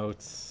ton of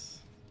notes.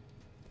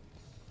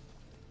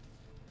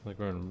 Like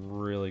we're in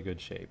really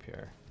good shape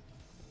here.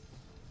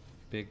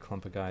 Big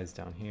clump of guys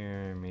down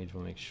here. Mage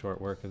will make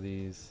short work of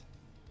these.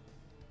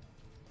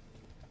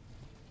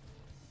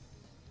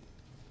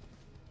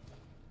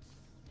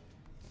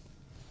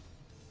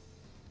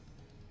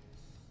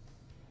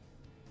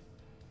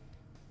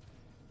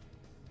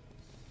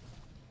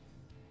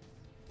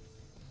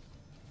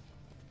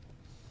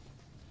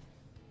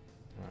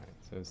 Alright,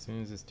 so as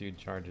soon as this dude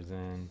charges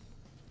in,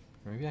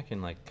 maybe I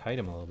can like kite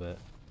him a little bit.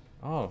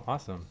 Oh,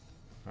 awesome.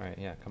 Alright,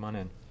 yeah, come on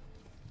in.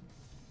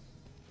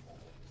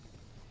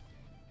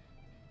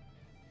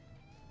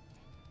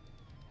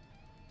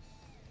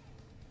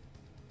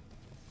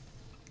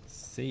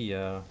 See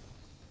ya.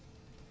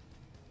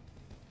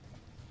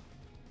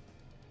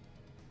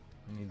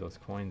 I need those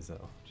coins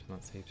though. It's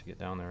not safe to get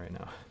down there right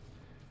now.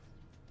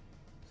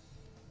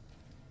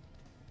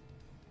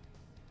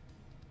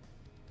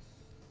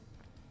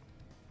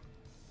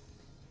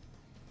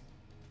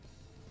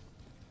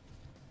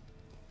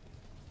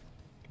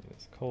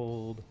 It's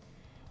cold.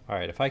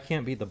 Alright, if I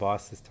can't beat the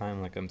boss this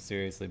time, like I'm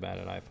seriously bad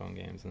at iPhone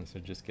games, and so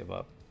just give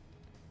up.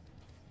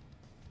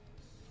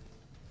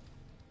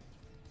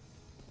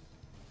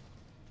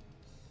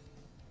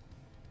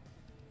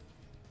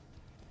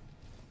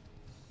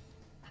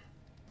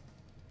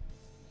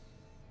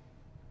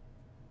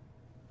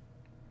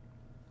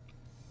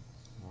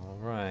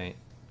 Alright.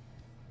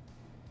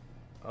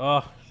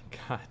 Oh,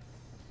 God.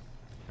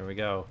 Here we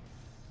go.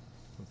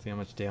 Let's see how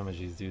much damage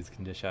these dudes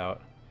can dish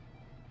out.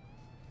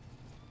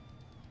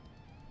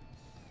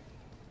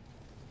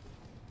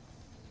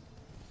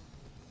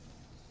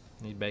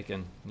 Need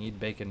bacon. Need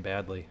bacon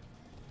badly.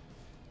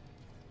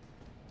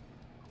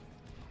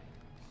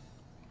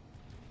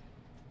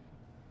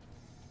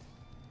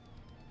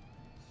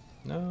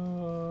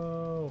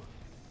 No.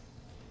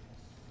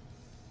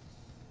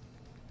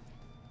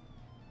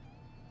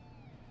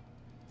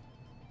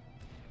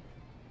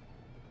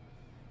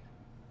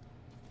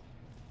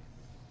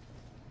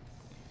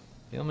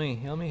 Heal me,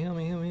 heal me, heal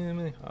me, heal me, heal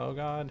me. Oh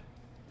God.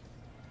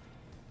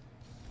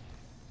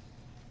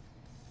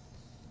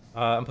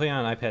 I'm playing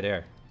on iPad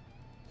Air.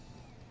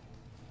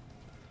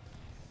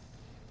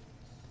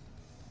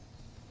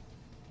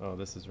 Oh,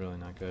 this is really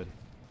not good.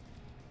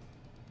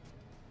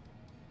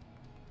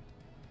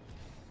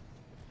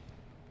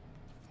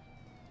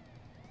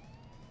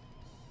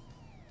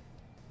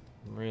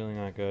 Really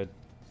not good.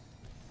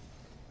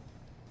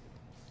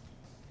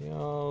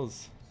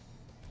 Heals.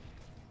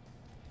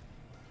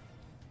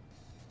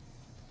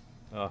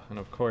 Oh, and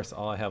of course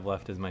all I have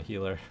left is my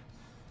healer.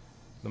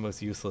 The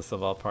most useless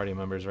of all party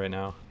members right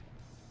now.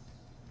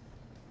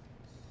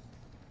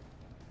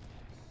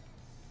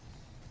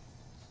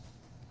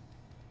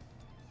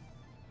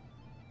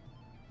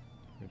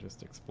 They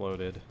just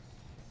exploded.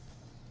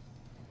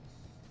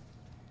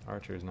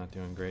 Archer's not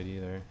doing great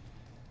either.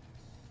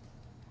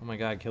 Oh my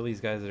God, kill these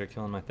guys that are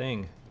killing my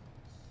thing.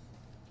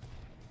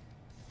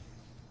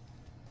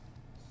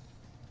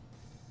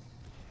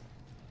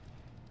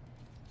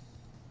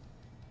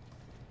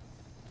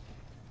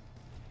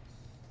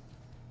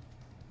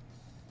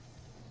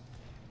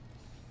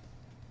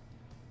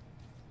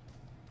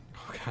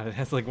 Oh God, it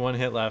has like 1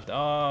 hit left.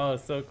 Oh,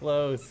 so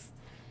close.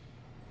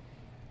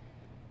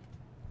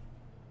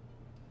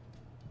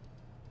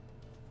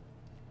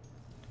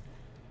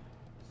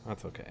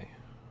 That's okay.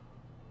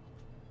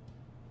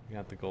 We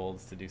got the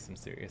golds to do some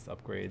serious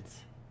upgrades.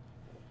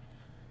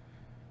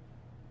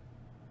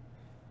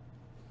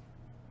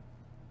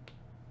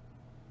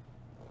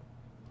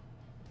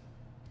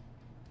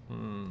 I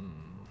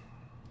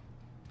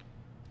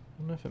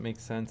don't know if it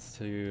makes sense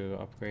to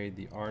upgrade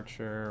the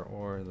archer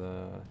or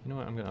the... You know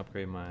what? I'm going to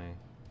upgrade my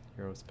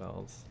hero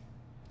spells.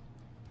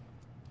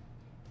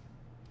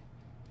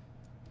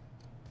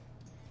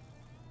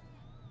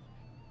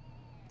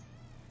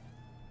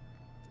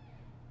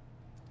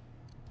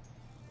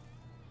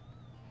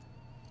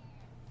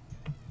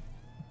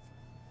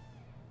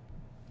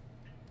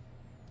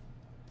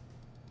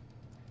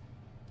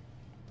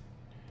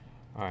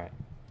 Alright.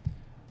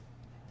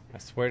 I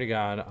swear to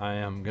God, I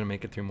am going to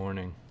make it through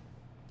morning.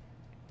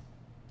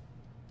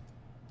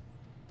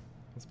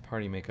 This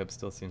party makeup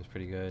still seems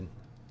pretty good.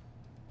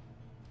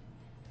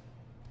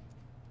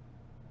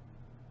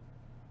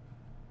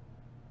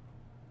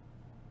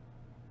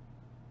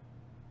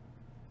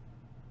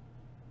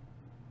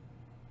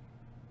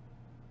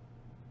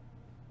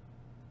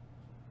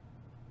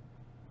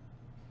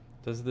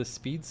 Does the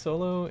speed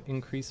solo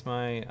increase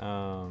my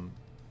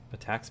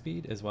attack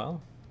speed as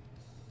well?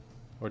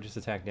 Or just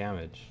attack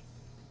damage?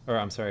 Or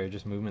I'm sorry,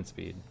 just movement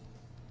speed.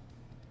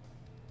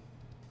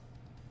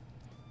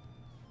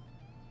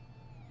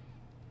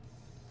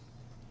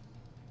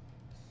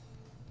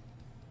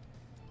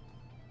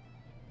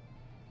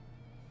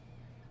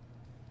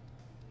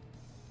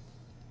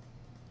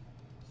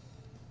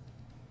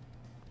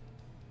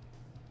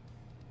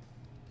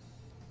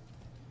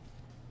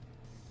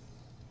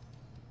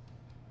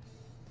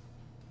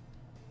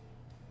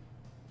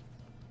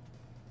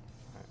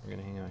 Alright, we're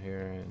gonna hang out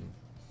here and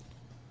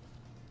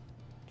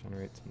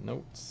generate some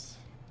notes.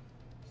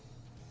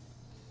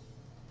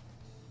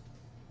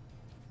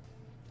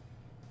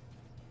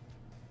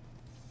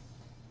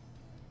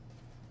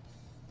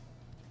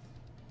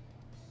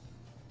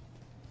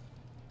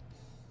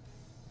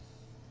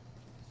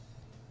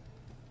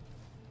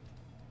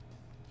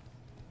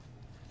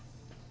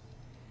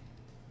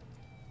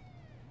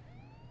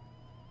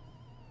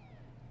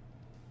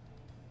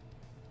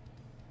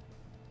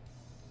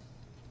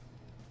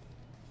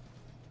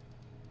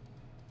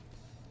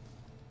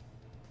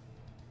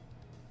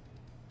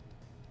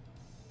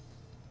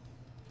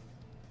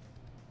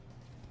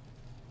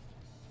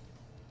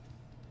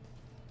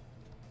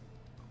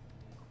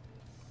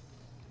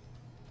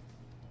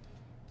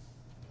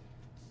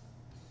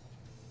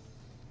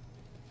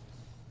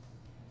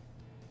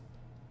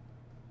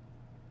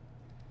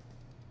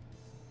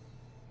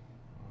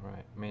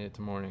 Alright, made it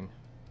to morning.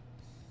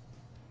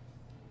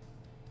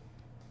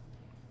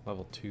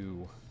 Level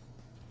 2.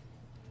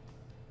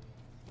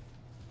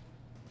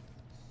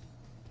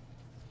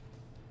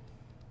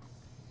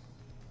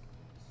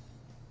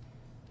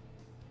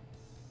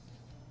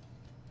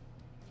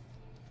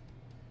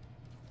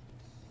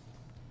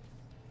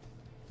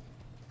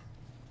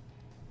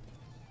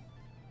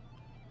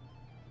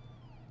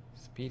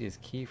 Speed is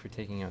key for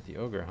taking out the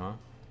ogre, huh?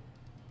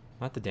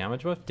 Not the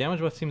damage buff? Damage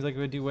buff seems like it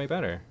would do way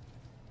better.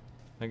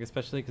 Like,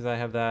 especially because I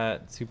have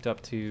that souped up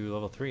to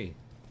level 3.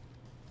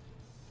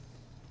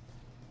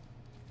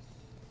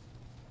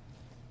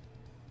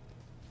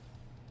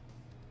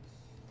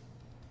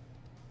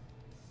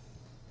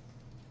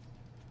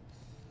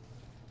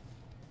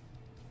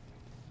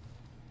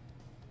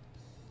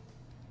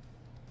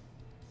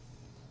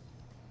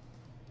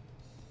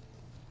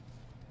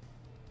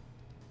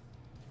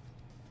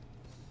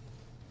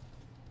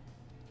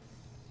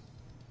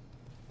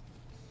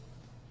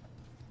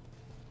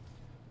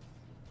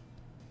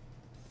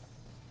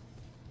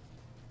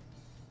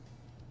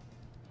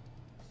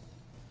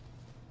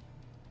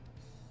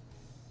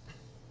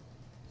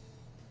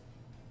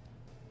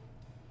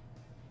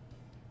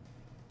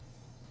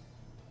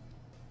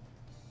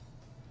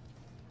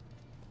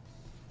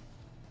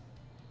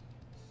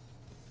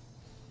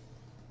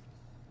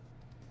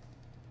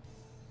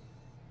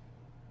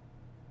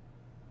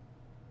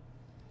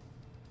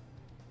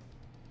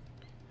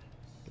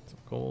 Get some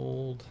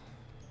gold.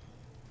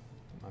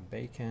 My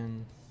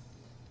bacon.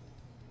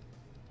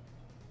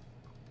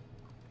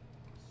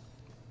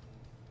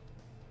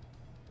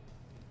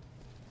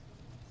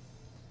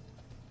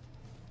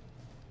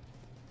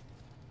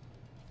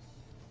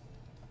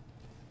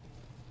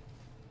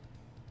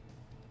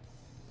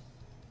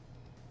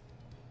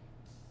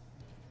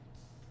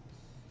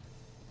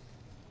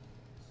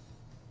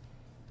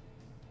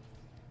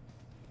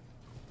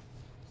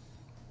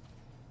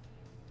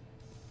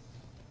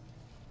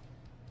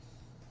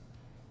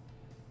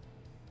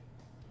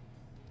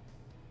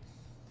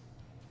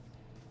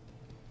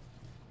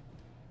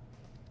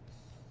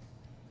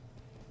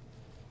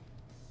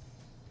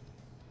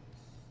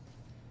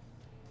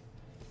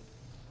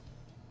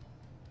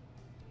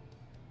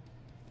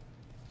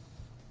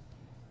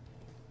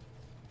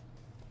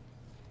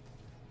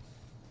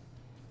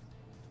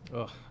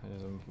 Ugh, I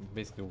just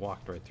basically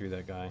walked right through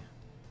that guy.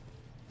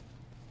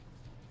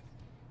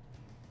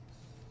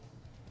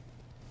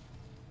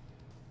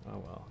 Oh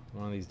well,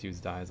 one of these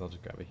dudes dies, I'll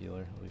just grab a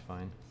healer, it'll be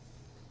fine.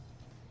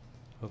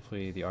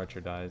 Hopefully the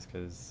archer dies,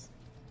 because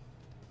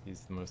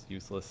he's the most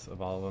useless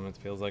of all of them, it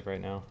feels like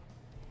right now.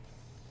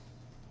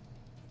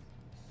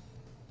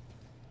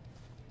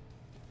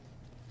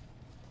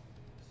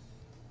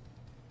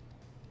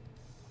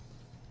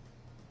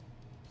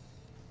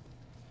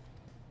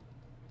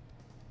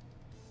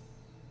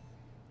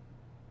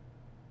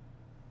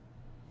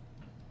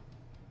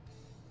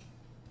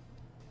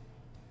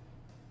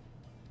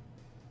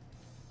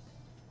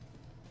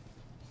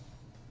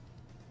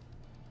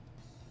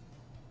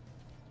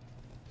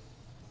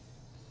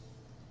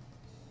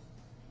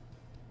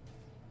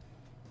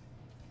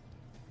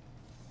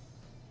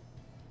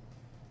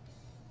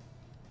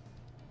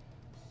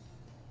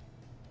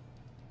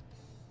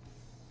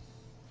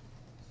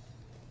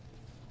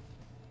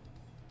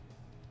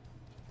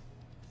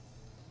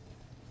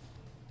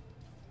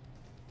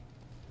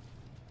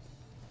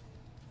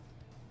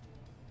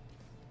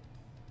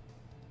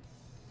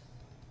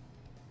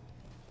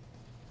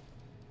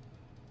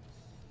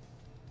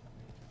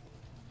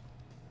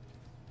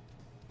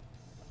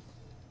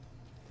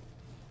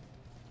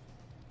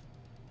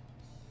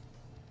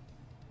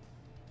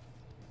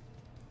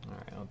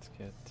 Let's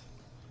get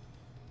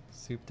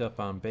souped up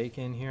on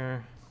bacon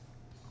here.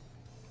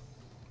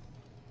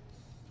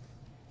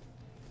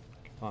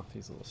 Off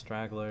these little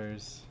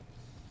stragglers.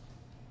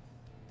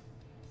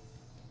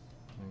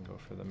 And go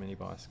for the mini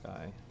boss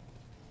guy.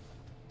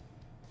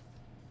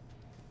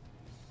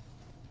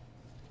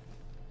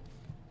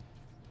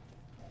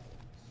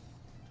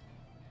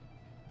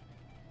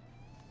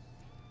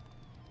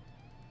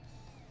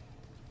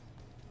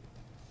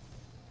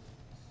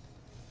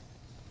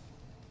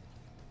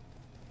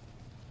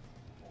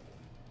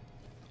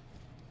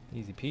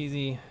 Easy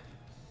peasy.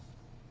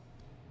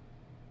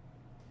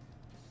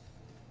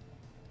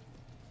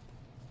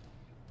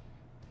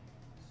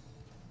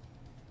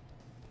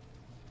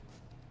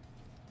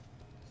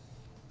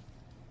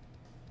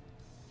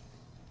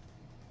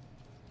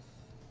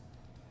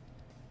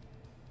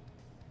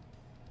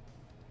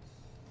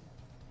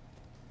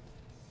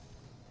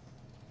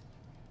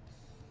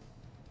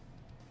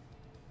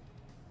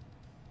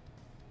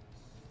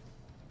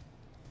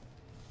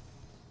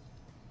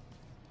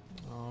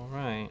 All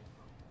right.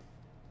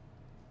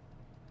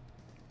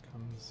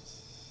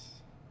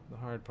 Comes the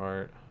hard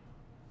part.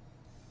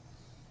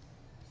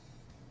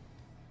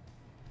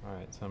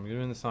 Alright, so I'm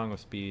doing the Song of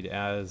Speed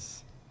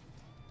as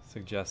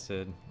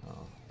suggested.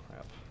 Oh,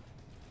 crap.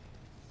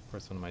 Of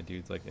course, one of my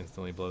dudes like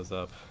instantly blows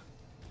up.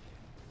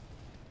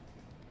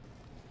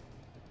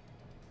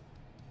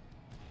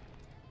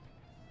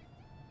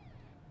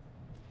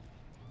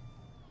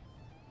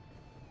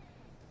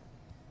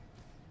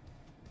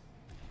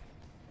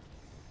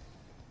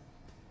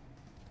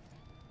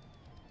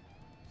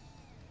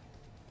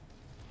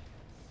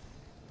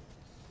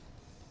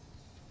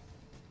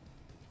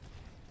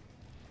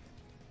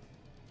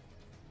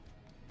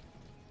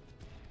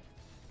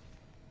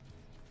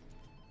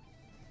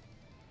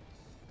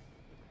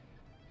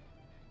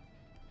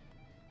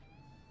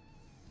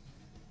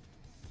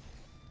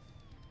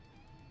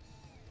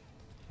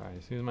 Alright,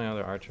 as soon as my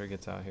other archer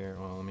gets out here,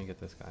 well, let me get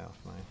this guy off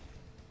my...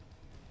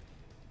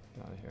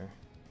 Get out of here.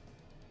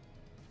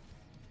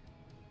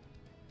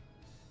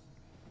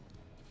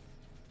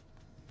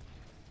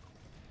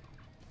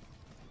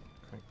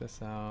 Crank this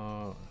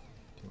out,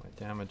 do my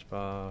damage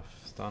buff,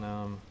 stun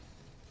him.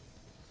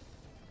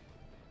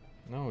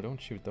 No,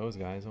 don't shoot those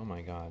guys, oh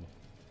my god.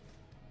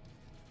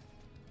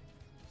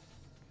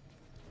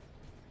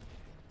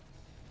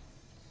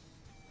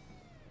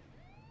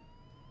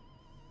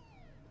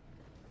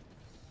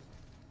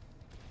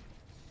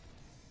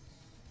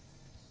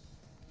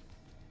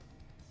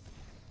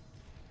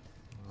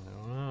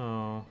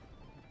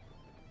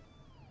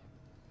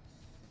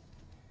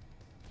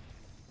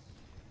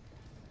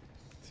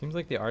 Seems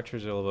like the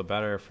archers are a little bit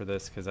better for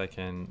this because I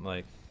can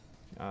like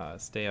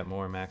stay at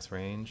more max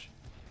range.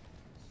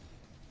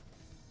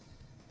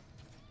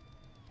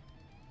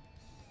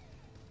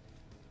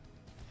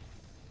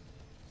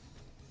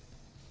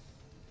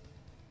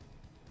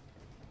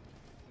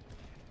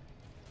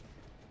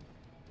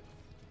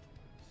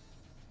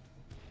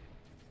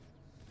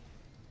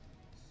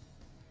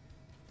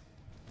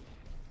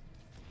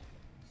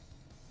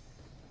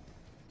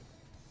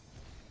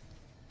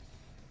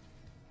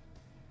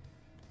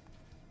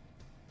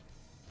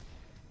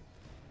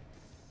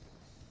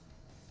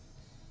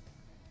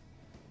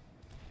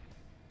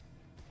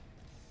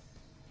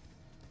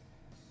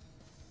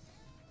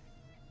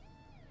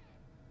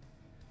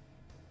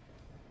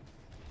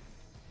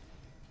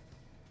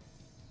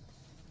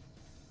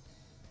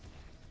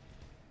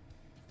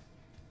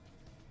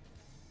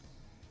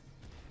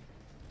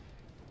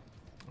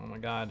 Oh my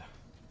god.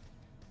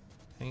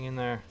 Hang in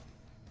there.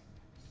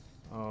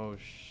 Oh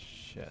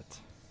shit.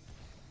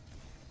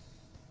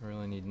 I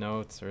really need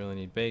notes, I really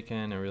need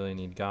bacon, I really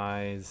need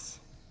guys.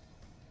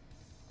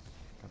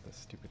 Got this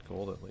stupid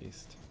gold at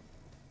least.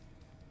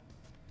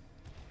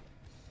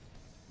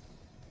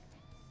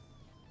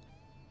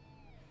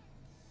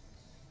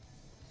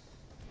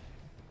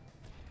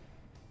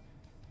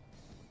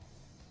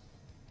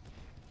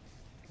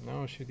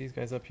 No, shoot these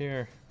guys up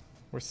here.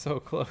 We're so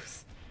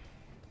close.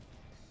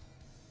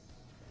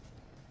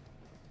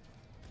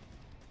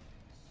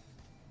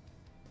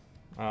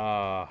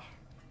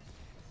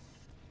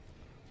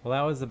 Well,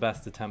 that was the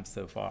best attempt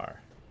so far.